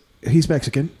 he's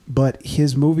Mexican, but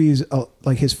his movies,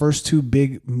 like his first two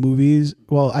big movies,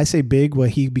 well, I say big, what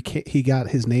he got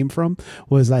his name from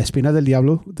was La Espina del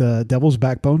Diablo, The Devil's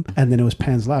Backbone, and then it was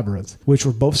Pan's Labyrinth, which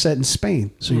were both set in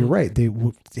Spain. So you're right, they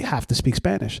have to speak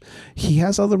Spanish. He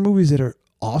has other movies that are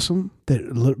awesome that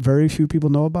very few people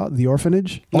know about. The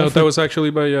Orphanage. No, that was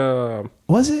actually by...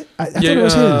 was it? I thought it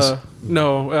was his.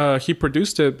 No, he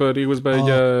produced it, but it was by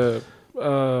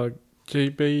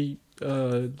J.B.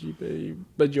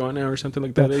 Bajona or something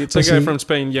like that. It's a guy from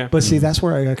Spain, yeah. But see, that's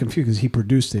where I got confused because he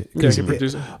produced it. Yeah, he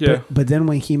produced it. Yeah. But then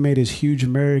when he made his huge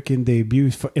American debut,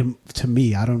 to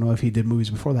me, I don't know if he did movies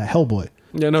before that. Hellboy.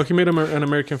 Yeah, no, he made an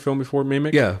American film before,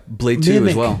 Mimic. Yeah, Blade 2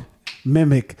 as well.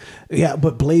 Mimic. Yeah,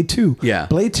 but Blade 2. Yeah.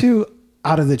 Blade 2,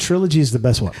 out of the trilogy is the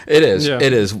best one. It is. Yeah.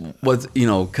 It is. What, you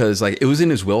know, because like it was in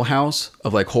his wheelhouse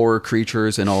of like horror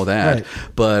creatures and all that. Right.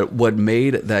 But what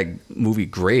made that movie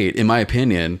great, in my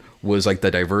opinion, was like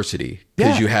the diversity.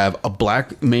 Because Yeah. you have a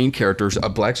black main character, a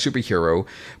black superhero,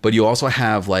 but you also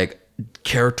have like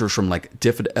characters from like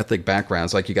different ethnic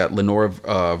backgrounds. Like you got Lenora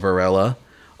Varela,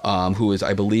 who is,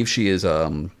 I believe she is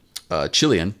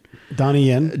Chilean. Donnie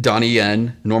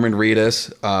Yen, Norman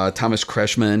Reedus, Thomas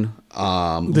Kretschmann,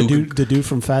 the dude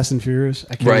from Fast and Furious.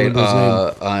 I can't right,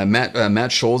 remember his name.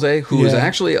 Matt Scholze, who is Yeah.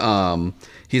 actually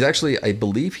he's actually, I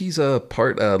believe he's a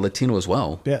part Latino as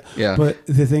well. Yeah. Yeah. But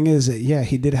the thing is, yeah,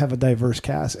 he did have a diverse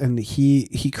cast, and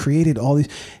he created all these.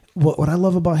 What I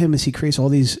love about him is he creates all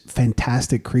these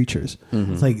fantastic creatures,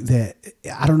 like that.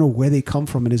 I don't know where they come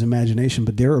from in his imagination,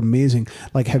 but they're amazing.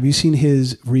 Like, have you seen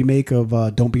his remake of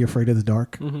 "Don't Be Afraid of the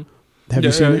Dark"? Have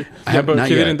you seen it? I have but not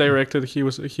he yet. didn't direct it. He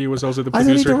was also the I thought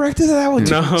he producer. directed that one.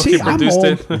 No, See, he I'm produced old,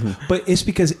 it. but it's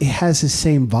because it has the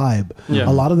same vibe. Yeah.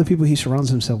 A lot of the people he surrounds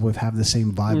himself with have the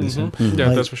same vibe as him. Yeah,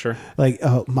 Like- that's for sure. Like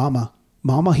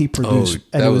Mama, he produced,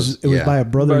 and that it was was- by a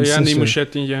brother But and Andy sister.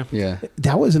 Muschietti, yeah. Yeah.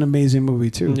 That was an amazing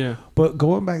movie too. Yeah. But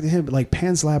going back to him, like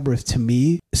Pan's Labyrinth, to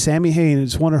me, Sammy Hain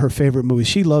is one of her favorite movies.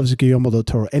 She loves Guillermo del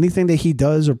Toro. Anything that he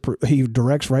does or he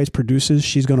directs, writes, produces,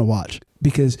 she's gonna watch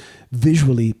because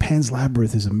visually, Pan's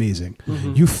Labyrinth is amazing.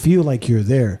 You feel like you're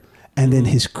there, and then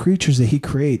his creatures that he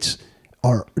creates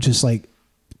are just like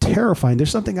terrifying.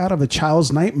 There's something out of a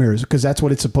child's nightmares because that's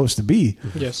what it's supposed to be.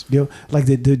 Yes. You know, like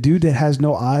the dude that has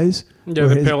no eyes. Yeah, or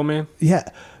the his- Pale Man. Yeah,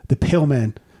 the Pale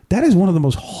Man. That is one of the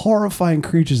most horrifying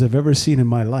creatures I've ever seen in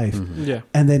my life. Yeah.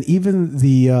 And then even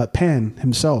the Pan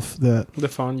himself, the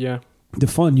Fawn, yeah.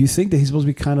 Fun, you think that he's supposed to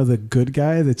be kind of the good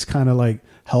guy that's kind of like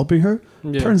helping her.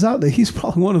 Yeah. Turns out that he's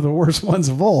probably one of the worst ones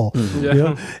of all. Yeah. You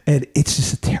know? And it's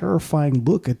just a terrifying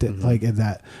look at that, like at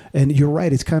that. And you're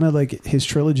right, it's kind of like his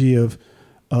trilogy of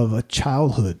a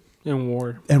childhood And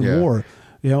War. and Yeah. war.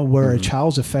 You know, where a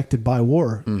child's affected by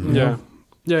war. you know? Yeah.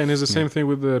 Yeah, and it's the same thing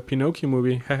with the Pinocchio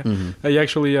movie. I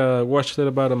actually watched it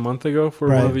about a month ago for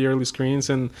one Right. of the early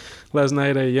screens, and last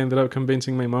night I ended up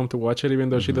convincing my mom to watch it, even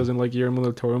though she doesn't like Guillermo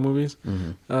del Toro movies.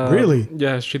 Really?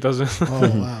 Yeah, she doesn't. Oh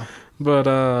wow.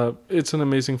 But it's an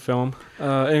amazing film.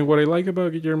 And what I like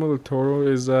about Guillermo del Toro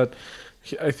is that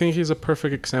I think he's a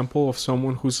perfect example of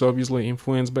someone who's obviously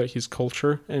influenced by his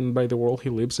culture and by the world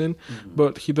he lives in,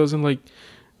 but he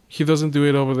doesn't do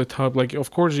it over the top. Like,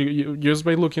 of course, you just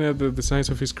by looking at the designs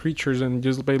of his creatures and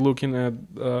just by looking at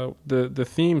the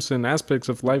themes and aspects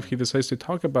of life he decides to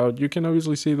talk about, you can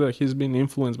obviously see that he's been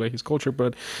influenced by his culture.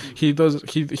 But he does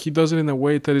it in a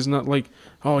way that is not like,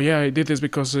 oh yeah, I did this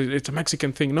because it's a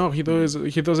Mexican thing. No, he does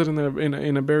it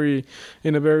in a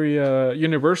very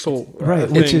universal Right,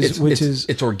 thing.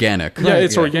 It's organic. Yeah,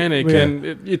 it's organic, Yeah. and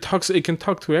it can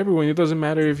talk to everyone. It doesn't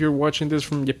matter if you're watching this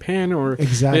from Japan or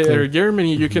Exactly. or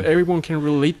Germany. Everyone can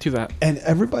relate to that. And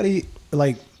everybody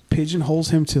like pigeonholes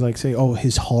him to like say, oh,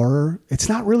 his horror. It's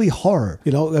not really horror.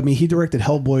 You know, I mean, he directed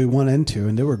Hellboy 1 and 2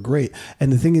 and they were great.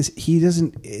 And the thing is,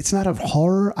 it's not a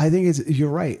horror. I think you're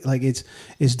right. Like it's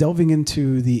delving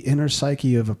into the inner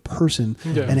psyche of a person,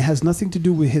 Yeah. and it has nothing to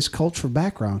do with his cultural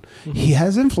background. He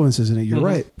has influences in it. You're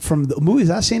right. From the movies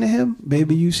I've seen of him,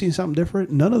 maybe you've seen something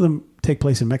different. None of them take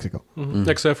place in Mexico.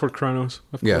 Except for Kronos,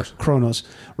 of Yeah. course. Kronos.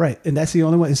 Right. And that's the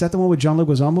only one. Is that the one with John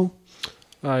Leguizamo?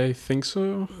 I think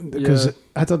so. Because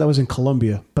I thought that was in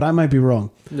Colombia, but I might be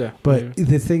wrong. Yeah. But maybe.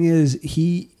 the thing is,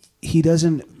 he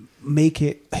doesn't make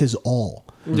it his all.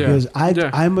 Yeah. Because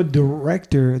Yeah. I'm a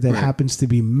director that Right. happens to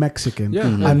be Mexican. Yeah.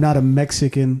 Mhm. I'm not a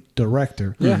Mexican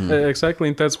director. Yeah, exactly.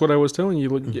 And that's what I was telling you.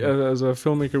 Like, as a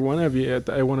filmmaker wannabe,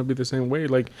 I want to be the same way.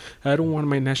 Like, I don't want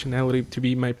my nationality to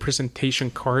be my presentation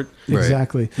card. Right.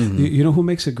 Exactly. You know who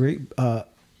makes a great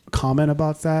comment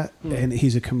about that? And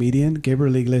he's a comedian,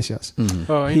 Gabriel Iglesias.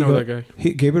 Oh, I know that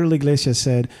guy. Gabriel Iglesias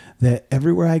said that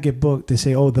everywhere I get booked, they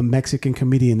say, oh, the Mexican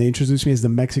comedian. They introduce me as the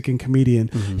Mexican comedian.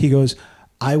 He goes,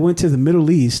 I went to the Middle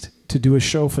East to do a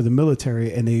show for the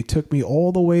military, and they took me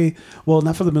all the way. Well,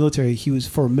 not for the military. He was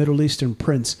for a Middle Eastern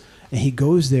prince. And he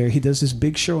goes there. He does this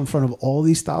big show in front of all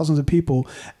these thousands of people.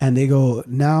 And they go,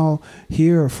 now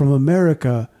here from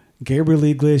America, Gabriel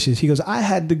Iglesias. He goes, I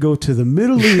had to go to the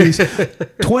Middle East,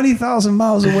 20,000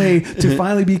 miles away to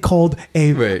finally be called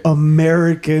a Right.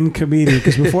 American comedian.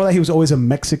 Because before that, he was always a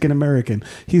Mexican American.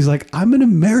 He's like, I'm an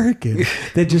American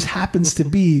that just happens to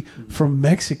be from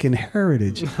Mexican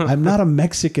heritage. I'm not a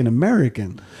Mexican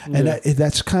American. And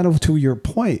that's kind of to your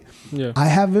point. Yeah. I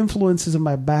have influences in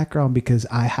my background because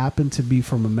I happen to be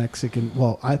from a Mexican.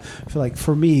 Well, I feel like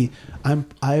for me,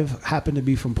 I've happened to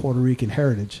be from Puerto Rican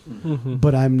heritage,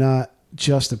 but I'm not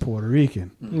just a Puerto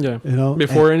Rican. Yeah. You know,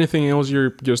 Before anything else,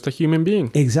 you're just a human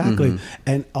being. exactly.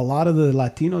 And a lot of the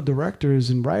Latino directors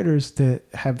and writers that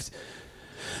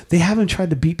they haven't tried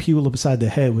to beat people upside the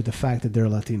head with the fact that they're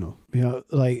Latino. You know,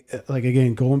 like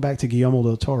again, going back to Guillermo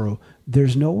del Toro,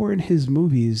 there's nowhere in his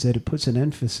movies that it puts an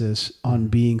emphasis on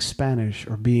being Spanish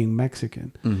or being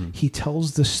Mexican. He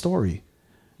tells the story,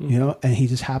 you know, and he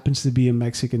just happens to be a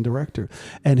Mexican director.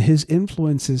 And his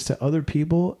influences to other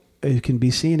people, it can be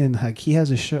seen in, like, he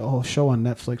has a show on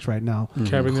Netflix right now.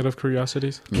 Cabinet of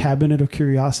Curiosities. Cabinet of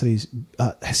Curiosities.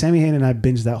 Sammy Hain and I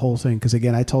binged that whole thing because,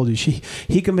 again, I told you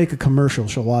he can make a commercial.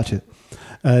 She'll watch it.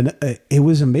 And it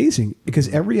was amazing because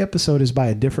every episode is by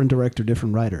a different director,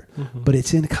 different writer, but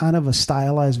it's in kind of a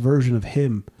stylized version of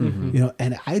him, you know.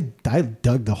 And I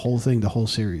dug the whole thing, the whole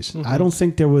series. I don't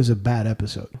think there was a bad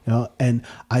episode, you know. And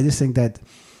I just think that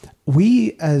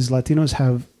we as Latinos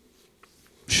have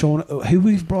shown,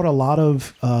 we've brought a lot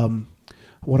of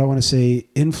what I want to say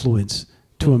influence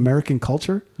to American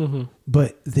culture,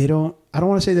 but they don't. I don't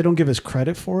want to say they don't give us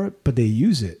credit for it, but they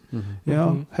use it. You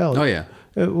know, hell. Oh yeah.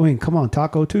 Wayne, come on,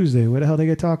 Taco Tuesday. Where the hell they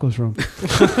get tacos from?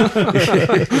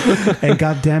 And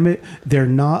God damn it, they're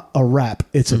not a wrap.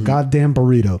 It's a goddamn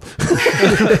burrito.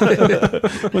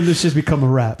 When this just become a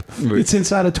wrap, it's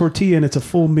inside a tortilla and it's a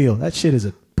full meal. That shit is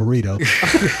a burrito.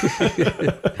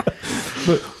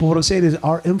 But what I'm saying is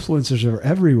our influencers are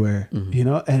everywhere, you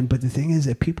know. But the thing is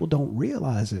that people don't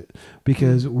realize it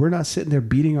because we're not sitting there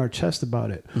beating our chest about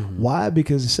it. Why?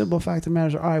 Because the simple fact of the matter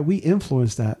is, all right, we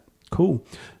influence that. Cool.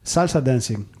 Salsa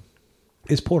dancing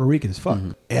is Puerto Rican as fuck.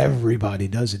 Everybody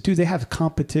does it. Dude, they have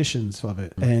competitions of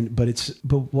it.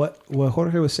 But what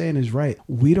Jorge was saying is right.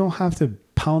 We don't have to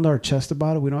pound our chest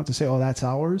about it. We don't have to say, oh, that's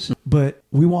ours. But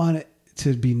we want it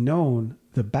to be known,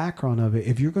 the background of it.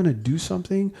 If you're going to do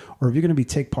something or if you're going to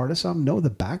take part of something, know the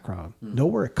background. Know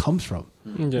where it comes from.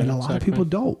 Yeah, and a lot of people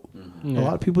don't. A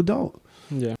lot of people don't.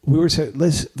 Yeah. We were saying,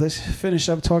 let's finish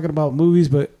up talking about movies,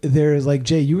 but there's like,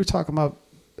 Jay, you were talking about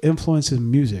influence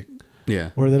in music. Yeah.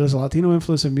 Or there's a Latino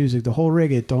influence in music. The whole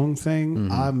reggaeton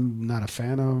thing, I'm not a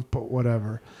fan of, but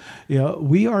whatever. You know,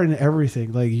 we are in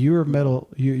everything. Like you're metal,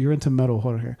 you're into metal,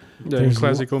 Jorge. Yeah,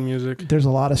 classical music. There's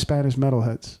a lot of Spanish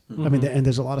metalheads. I mean, and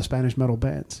there's a lot of Spanish metal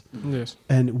bands. Yes.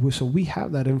 And so we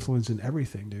have that influence in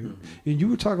everything, dude. And you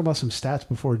were talking about some stats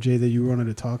before, Jay, that you wanted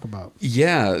to talk about.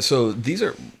 Yeah. So these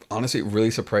are honestly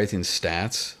really surprising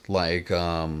stats. Like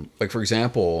for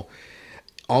example,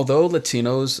 although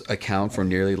Latinos account for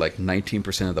nearly like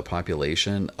 19% of the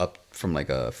population, up from like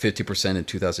 50% in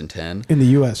 2010. In the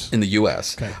U.S. In the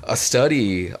U.S. Okay. A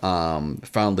study found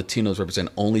Latinos represent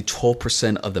only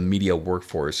 12% of the media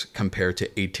workforce compared to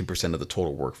 18% of the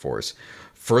total workforce.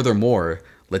 Furthermore,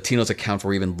 Latinos account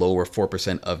for even lower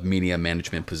 4% of media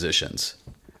management positions.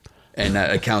 And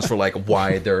that accounts for like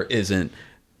why there isn't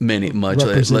much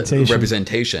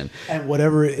representation. And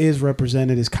whatever is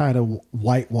represented is kind of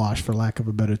whitewashed, for lack of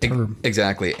a better term.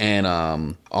 Exactly. And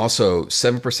also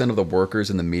 7% of the workers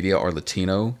in the media are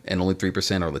Latino and only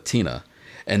 3% are Latina.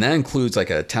 And that includes like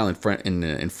a talent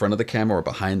in front of the camera or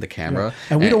behind the camera. Yeah.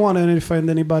 And we don't want to offend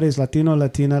anybody as Latino,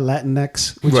 Latina,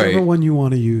 Latinx, whichever one you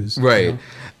want to use. Right. You know?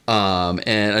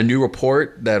 And a new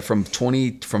report that from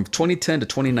 2010 to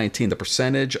 2019, the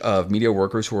percentage of media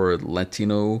workers who are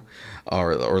Latino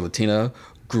or Latina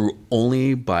grew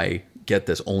only by, get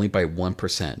this, only by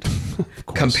 1%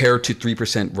 compared to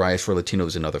 3% rise for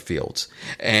Latinos in other fields.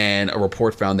 And a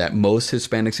report found that most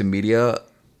Hispanics in media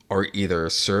are either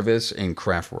service and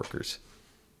craft workers.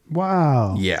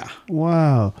 Wow. Yeah.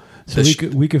 Wow. So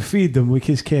we could feed them. We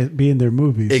just can't be in their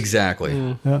movies.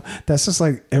 Exactly. That's just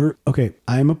like okay,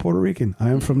 I am a Puerto Rican. I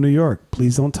am from New York.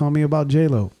 Please don't tell me about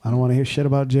J-Lo. I don't want to hear shit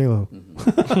about J-Lo.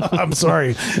 I'm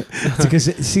sorry. It's because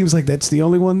it seems like that's the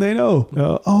only one they know.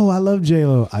 Oh, I love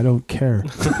J-Lo. I don't care.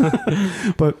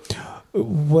 But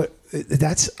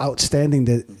that's outstanding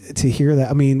to hear that.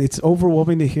 I mean, it's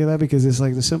overwhelming to hear that because it's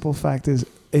like the simple fact is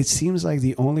it seems like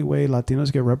the only way Latinos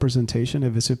get representation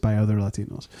is it by other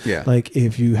Latinos. Yeah. Like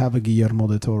if you have a Guillermo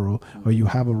del Toro or you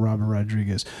have a Robert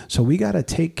Rodriguez. So we got to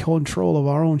take control of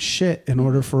our own shit in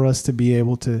order for us to be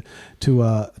able to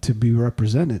be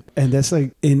represented. And that's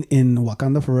like in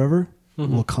Wakanda Forever,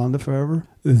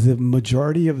 the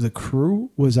majority of the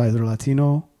crew was either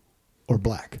Latino or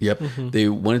black. Yep. They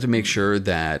wanted to make sure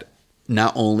that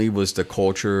not only was the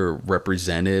culture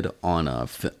represented on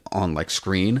like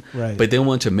screen, right, but they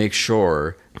wanted to make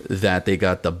sure that they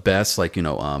got the best, like,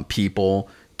 people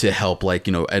to help like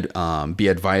be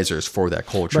advisors for that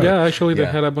culture. Yeah, actually, they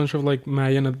had a bunch of like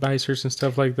Mayan advisors and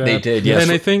stuff like that. They did, yes.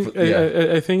 And I think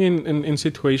I think in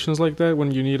situations like that,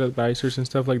 when you need advisors and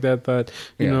stuff like that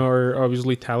you know are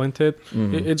obviously talented,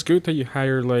 it's good that you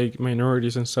hire like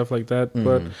minorities and stuff like that.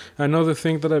 But another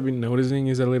thing that I've been noticing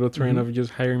is a little trend of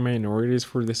just hiring minorities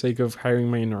for the sake of hiring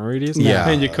minorities. Yeah,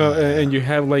 and you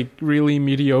have like really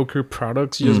mediocre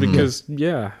products just because.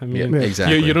 Yeah, I mean,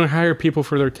 exactly. You don't hire people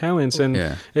for their talents, and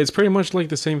it's pretty much like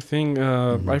the same thing.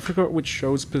 I forgot which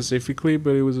show specifically,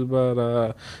 but it was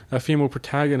about a female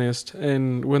protagonist.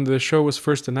 And when the show was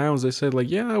first announced, they said like,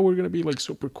 "Yeah, we're gonna be like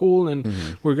super cool, and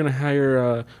we're gonna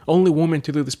hire only women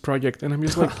to do this project." And I'm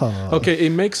just like, okay,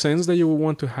 it makes sense that you would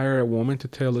want to hire a woman to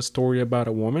tell a story about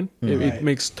a woman. It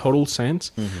makes total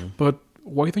sense, but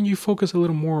why don't you focus a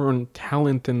little more on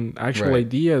talent and actual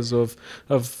ideas of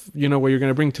what you're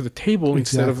going to bring to the table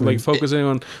instead of like focusing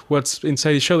on what's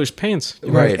inside each other's pants?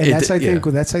 Right. And that's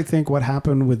I think what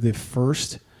happened with the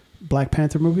first Black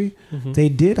Panther movie. They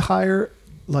did hire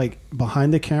like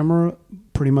behind the camera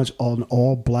pretty much an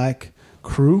all black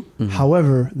crew.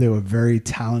 However, they were very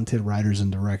talented writers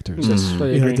and directors.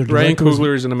 Ryan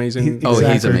Coogler is an amazing.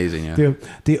 He's amazing.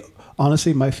 Yeah.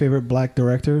 Honestly, my favorite black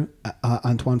director,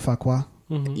 Antoine Fuqua.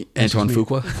 Antoine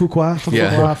Fuqua. Fuqua.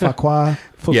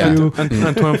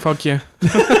 Antoine Fuqua.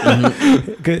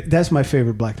 That's my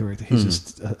favorite black director. He's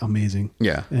just amazing.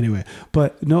 Yeah. Anyway,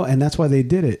 but no, and that's why they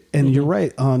did it. And you're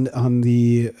right. On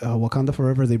the Wakanda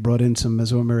Forever, they brought in some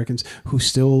Mesoamericans who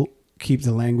still keep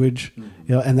the language,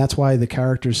 and that's why the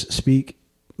characters speak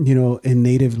in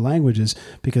native languages,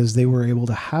 because they were able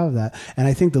to have that. And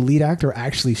I think the lead actor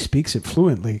actually speaks it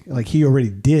fluently, like he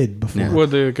already did before. Well,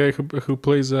 the guy who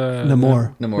plays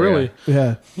Namor. Really?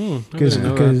 Yeah. Because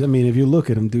I mean, if you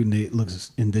look at him, dude,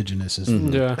 looks indigenous.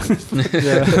 Yeah.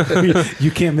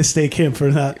 You can't mistake him for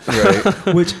that.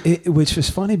 Right. Which is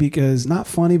funny, because not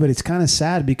funny, but it's kind of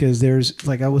sad, because there's,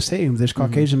 like I was saying, there's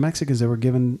Caucasian Mexicans that were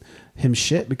giving him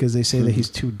shit because they say that he's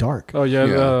too dark. Oh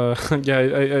yeah.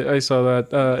 I saw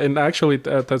that. And actually,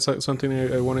 that's something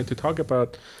I wanted to talk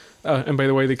about. And by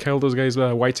the way, they call those guys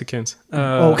whitexicans.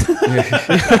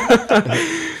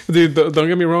 Dude, don't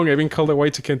get me wrong. I've been called a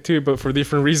whitexican too, but for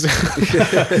different reasons.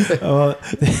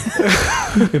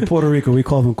 In Puerto Rico, we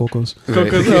call them cocos.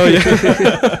 Cocos, oh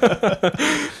yeah.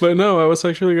 But no, I was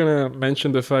actually gonna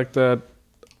mention the fact that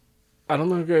I don't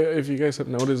know if you guys have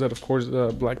noticed that, of course,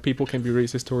 black people can be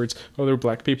racist towards other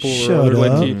black people, or other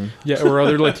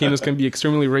Latinos can be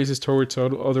extremely racist towards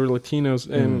other Latinos.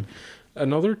 And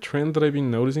another trend that I've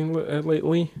been noticing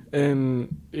lately,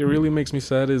 and it really makes me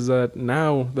sad, is that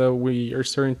now that we are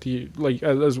starting to, like,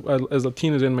 as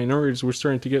Latinos and minorities, we're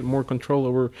starting to get more control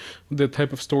over the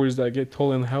type of stories that get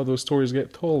told and how those stories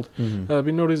get told. I've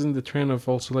been noticing the trend of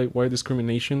also like white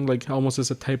discrimination, like almost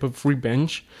as a type of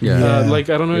revenge. Like,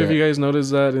 I don't know if you guys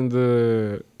noticed that in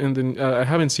the I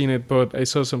haven't seen it, but I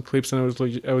saw some clips and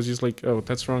I was just like, oh,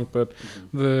 that's wrong. But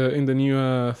in the new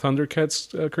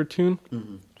Thundercats cartoon.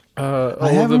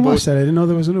 I haven't watched that. I didn't know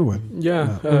there was a new one.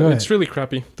 Yeah, it's really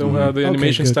crappy. The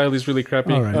animation style is really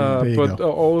crappy. All right, but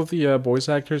all of the voice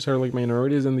actors are like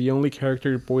minorities, and the only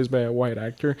character voiced by a white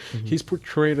actor, he's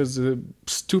portrayed as the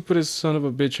stupidest son of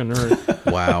a bitch on earth.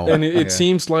 Wow. And it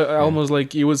seems like almost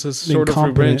like it was a sort of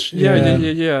revenge.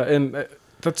 Yeah. And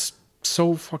that's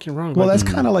so fucking wrong. Well, that's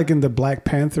kind of like in the Black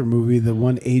Panther movie, the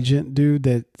one agent dude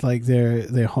that like their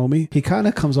homie. He kind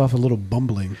of comes off a little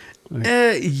bumbling.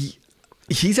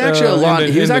 He's actually a lot.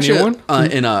 He was actually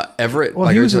in Everett. Well,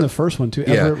 he was in the first one too.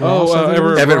 Yeah.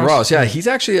 Everett Ross. Yeah, he's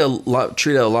actually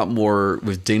treated a lot more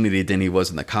with dignity than he was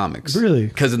in the comics. Really?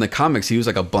 Because in the comics, he was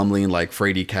like a bumbling, like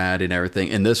fraidy cat and everything.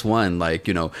 In this one, like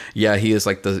he is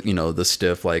like the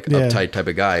stiff, like uptight type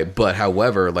of guy. But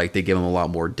however, like they give him a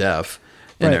lot more depth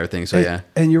and everything. So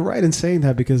and you're right in saying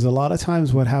that, because a lot of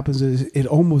times what happens is it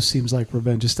almost seems like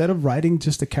revenge. Instead of writing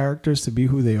just the characters to be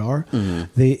who they are,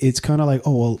 it's kind of like,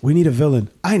 oh well, we need a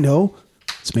villain. I know.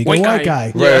 Let's make a white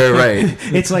guy. Right.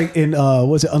 It's like in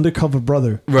was it Undercover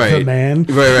Brother? Right. The Man.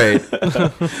 Right.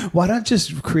 Why not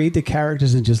just create the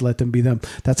characters and just let them be them?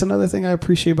 That's another thing I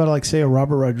appreciate about, like, say, a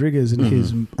Robert Rodriguez in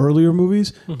his earlier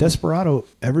movies. Desperado,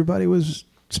 everybody was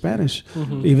Spanish,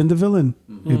 even the villain,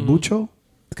 Bucho,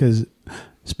 because.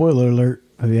 Spoiler alert,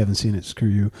 if you haven't seen it, screw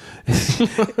you.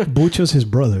 Bucho's his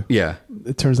brother. Yeah.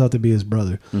 It turns out to be his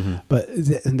brother. But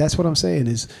and that's what I'm saying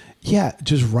is,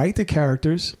 just write the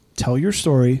characters, tell your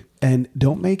story, and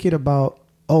don't make it about,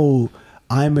 oh,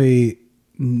 I'm a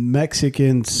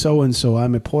Mexican so-and-so,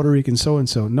 I'm a Puerto Rican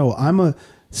so-and-so. No, I'm a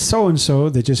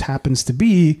so-and-so that just happens to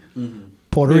be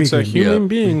Puerto It's a Rican. human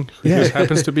being who Yeah. just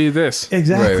happens to be this.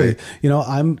 Exactly. Right. You know,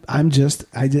 I'm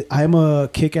a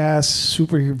kick-ass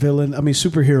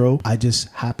superhero. I just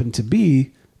happen to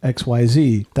be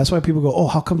XYZ. That's why people go, oh,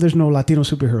 how come there's no Latino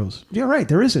superheroes? Yeah, right.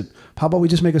 There isn't. How about we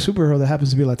just make a superhero that happens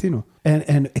to be Latino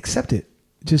and accept it?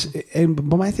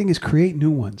 But my thing is create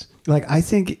new ones. Like I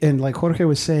think, and like Jorge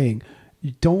was saying,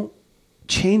 you don't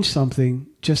change something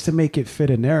just to make it fit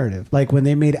a narrative. Like when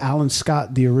they made Alan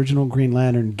Scott, the original Green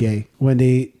Lantern, gay. When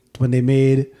they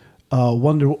made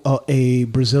a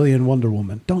Brazilian Wonder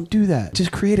Woman. Don't do that.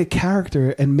 Just create a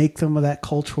character and make them of that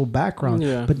cultural background.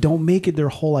 Yeah. But don't make it their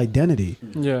whole identity.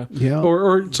 Yeah. Yeah.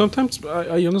 Or sometimes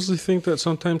I honestly think that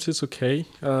sometimes it's okay.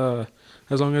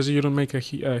 As long as you don't make a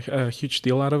huge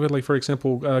deal out of it. Like, for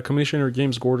example, Commissioner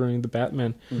James Gordon in the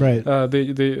Batman. Right.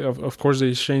 They of course,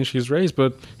 they changed his race,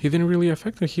 but he didn't really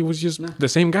affect it. He was just the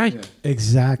same guy. Yeah.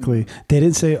 Exactly. They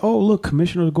didn't say, oh, look,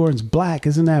 Commissioner Gordon's black.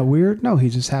 Isn't that weird? No, he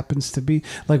just happens to be.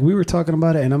 Like, we were talking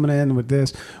about it, and I'm going to end with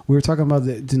this. We were talking about,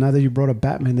 now that you brought up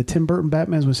Batman, the Tim Burton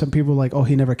Batmans, when some people were like, oh,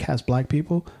 he never cast black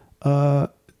people.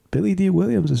 Billy D.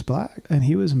 Williams is black, and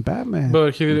he was in Batman.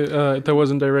 But he did, that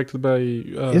wasn't directed by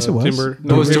Yes, it was. Tim Burton.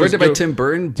 No, it was directed by Tim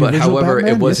Burton, but original however,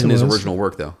 Batman? it wasn't Yes, it his was. original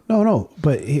work though. No,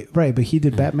 but he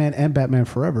did Batman and Batman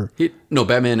Forever.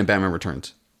 Batman and Batman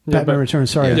Returns. Batman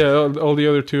Returns, sorry. Yeah, all the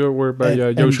other two were by And-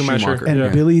 Joe and Schumacher. Schumacher. And Yeah.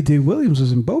 Billy D. Williams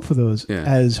was in both of those Yeah.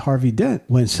 as Harvey Dent.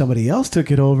 When somebody else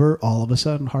took it over, all of a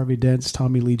sudden Harvey Dent's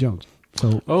Tommy Lee Jones.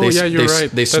 So Oh, yeah, you're right.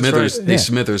 They That's Smithers. right. They Yeah.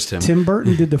 Smithers Tim. Tim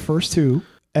Burton did the first two,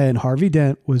 and Harvey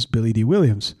Dent was Billy D.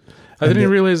 Williams. I didn't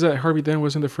realize that Harvey Dent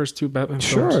was in the first two Batman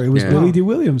films. Sure, it was Yeah. Billy D.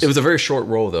 Williams. It was a very short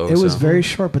role though. It was so. very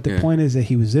short, but the Yeah. point is that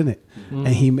he was in it,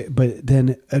 and but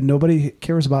then nobody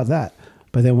cares about that.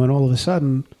 But then when all of a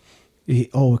sudden,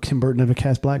 Tim Burton never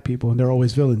cast black people, and they're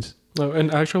always villains. Oh,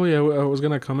 and actually, I was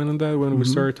going to comment on that when we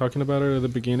started talking about it at the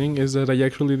beginning, is that I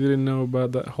actually didn't know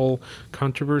about that whole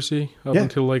controversy up Yeah.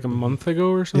 until like a month ago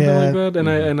or something Yeah. like that.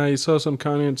 And I saw some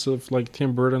comments of like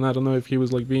Tim Burton. I don't know if he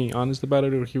was like being honest about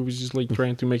it or he was just like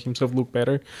trying to make himself look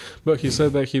better. But he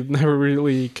said that he never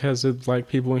really casted black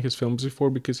people in his films before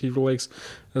because he likes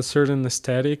a certain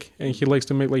aesthetic and he likes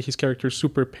to make like his characters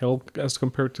super pale as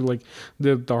compared to like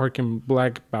the dark and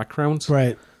black backgrounds.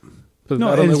 Right. But No,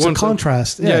 I don't and it's know, a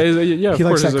contrast. Yeah, Yeah. of He likes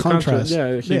course, that it's a contrast.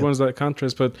 Yeah, he Yeah. wants that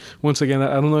contrast. But once again,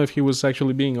 I don't know if he was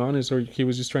actually being honest or he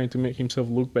was just trying to make himself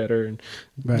look better and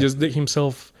Right. just dig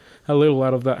himself a little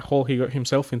out of that hole he got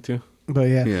himself into. But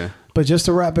Yeah. But just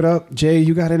to wrap it up, Jay,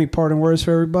 you got any parting words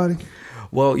for everybody?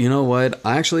 Well, you know what?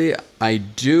 I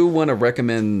do want to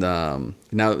recommend.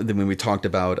 Now that when we talked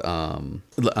about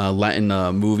Latin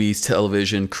movies,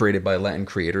 television created by Latin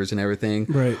creators and everything,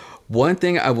 Right. One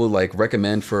thing I would like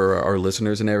recommend for our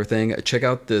listeners and everything, check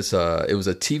out this. It was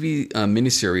a TV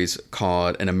miniseries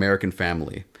called An American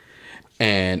Family,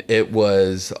 and it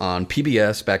was on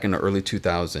PBS back in the early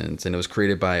 2000s, and it was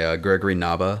created by Gregory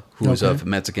Nava, who's Okay. of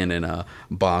Mexican and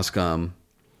Basque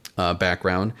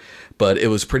background, but it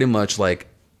was pretty much like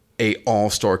a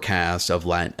all-star cast of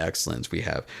Latin excellence. We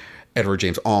have Edward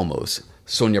James Olmos,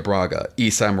 Sonia Braga,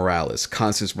 Isai Morales,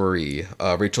 Constance Marie,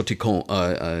 Rachel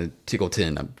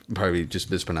Ticotin. I'm probably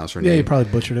just mispronounced her Yeah, name. you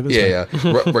probably butchered it. It's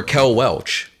fine. Yeah. Raquel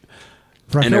Welch.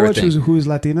 Raquel and Welch, everything. who's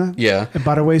Latina. Yeah. And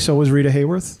by the way, so was Rita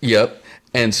Hayworth. Yep.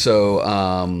 And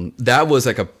so that was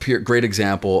like a great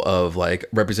example of like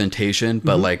representation,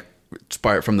 but like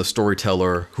inspired from the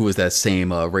storyteller who is that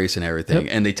same race and everything.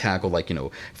 Yep. And they tackled like,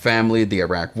 family, the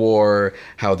Iraq War,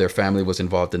 how their family was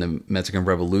involved in the Mexican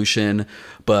Revolution.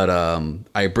 But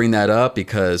I bring that up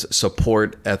because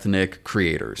support ethnic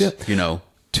creators, Yeah.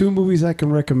 Two movies I can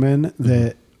recommend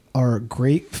that are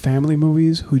great family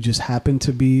movies who just happen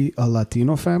to be a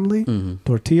Latino family.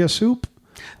 Tortilla Soup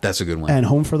That's a good one. and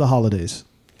Home for the Holidays.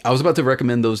 I was about to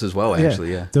recommend those as well,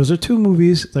 actually. Yeah. Those are two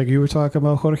movies, like you were talking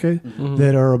about, Jorge,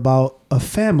 that are about a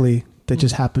family that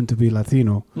just happened to be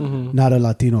Latino, not a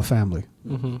Latino family.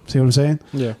 See what I'm saying?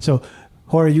 Yeah. So,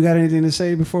 Jorge, you got anything to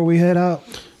say before we head out?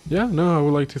 Yeah, no, I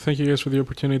would like to thank you guys for the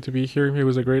opportunity to be here. It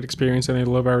was a great experience and I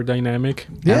love our dynamic.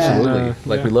 Yeah.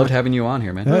 Absolutely. We loved having you on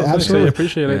here, man. Yeah, Thanks, absolutely. I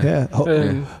appreciate it. Yeah.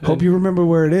 Hope you remember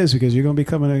where it is because you're going to be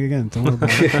coming again. Don't worry about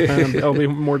it. I'll be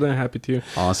more than happy to.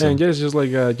 Awesome. And yes, just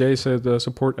like Jay said,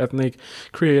 support ethnic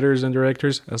creators and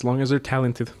directors as long as they're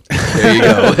talented. There you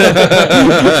go.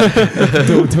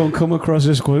 don't come across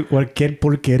this cualquier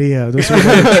porquería. This is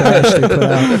what trash they put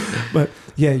out. But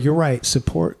yeah, you're right.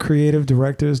 Support creative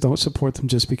directors. Don't support them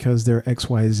just because they're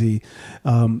XYZ.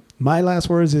 My last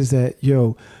words is that,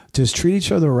 just treat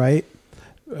each other right.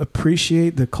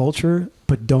 Appreciate the culture,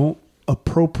 but don't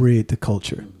appropriate the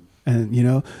culture.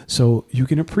 And, so you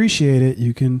can appreciate it.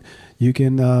 You can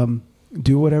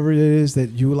do whatever it is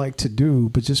that you like to do,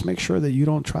 but just make sure that you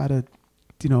don't try to,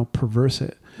 perverse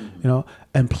it,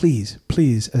 and please,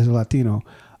 as a Latino,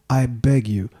 I beg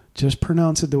you, just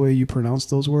pronounce it the way you pronounce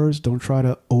those words. Don't try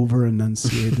to over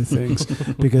enunciate the things,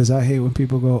 because I hate when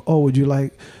people go, "Oh, would you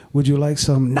like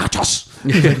some nachos?"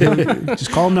 Like,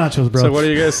 just call them nachos, bro. So what do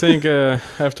you guys think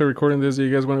after recording this? Do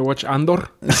you guys want to watch Andor?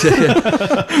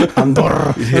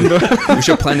 Andor. We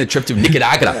should plan a trip to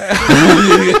Nicaragua.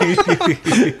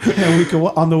 And we could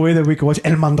on the way that we could watch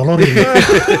El Mandalorian.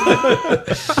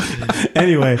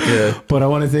 Anyway, but I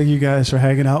want to thank you guys for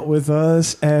hanging out with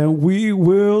us, and we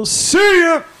will see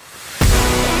you.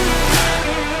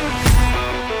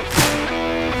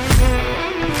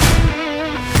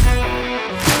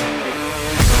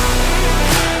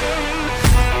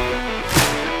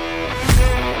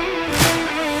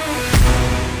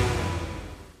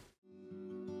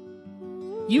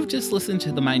 You've just listened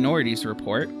to The Minorities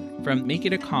Report from Make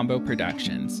It a Combo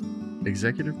Productions.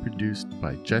 Executive produced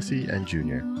by Jesse and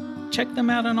Junior. Check them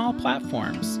out on all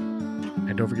platforms.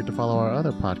 And don't forget to follow our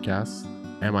other podcasts,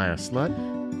 Am I a Slut?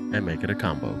 And Make It a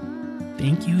Combo.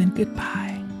 Thank you and goodbye.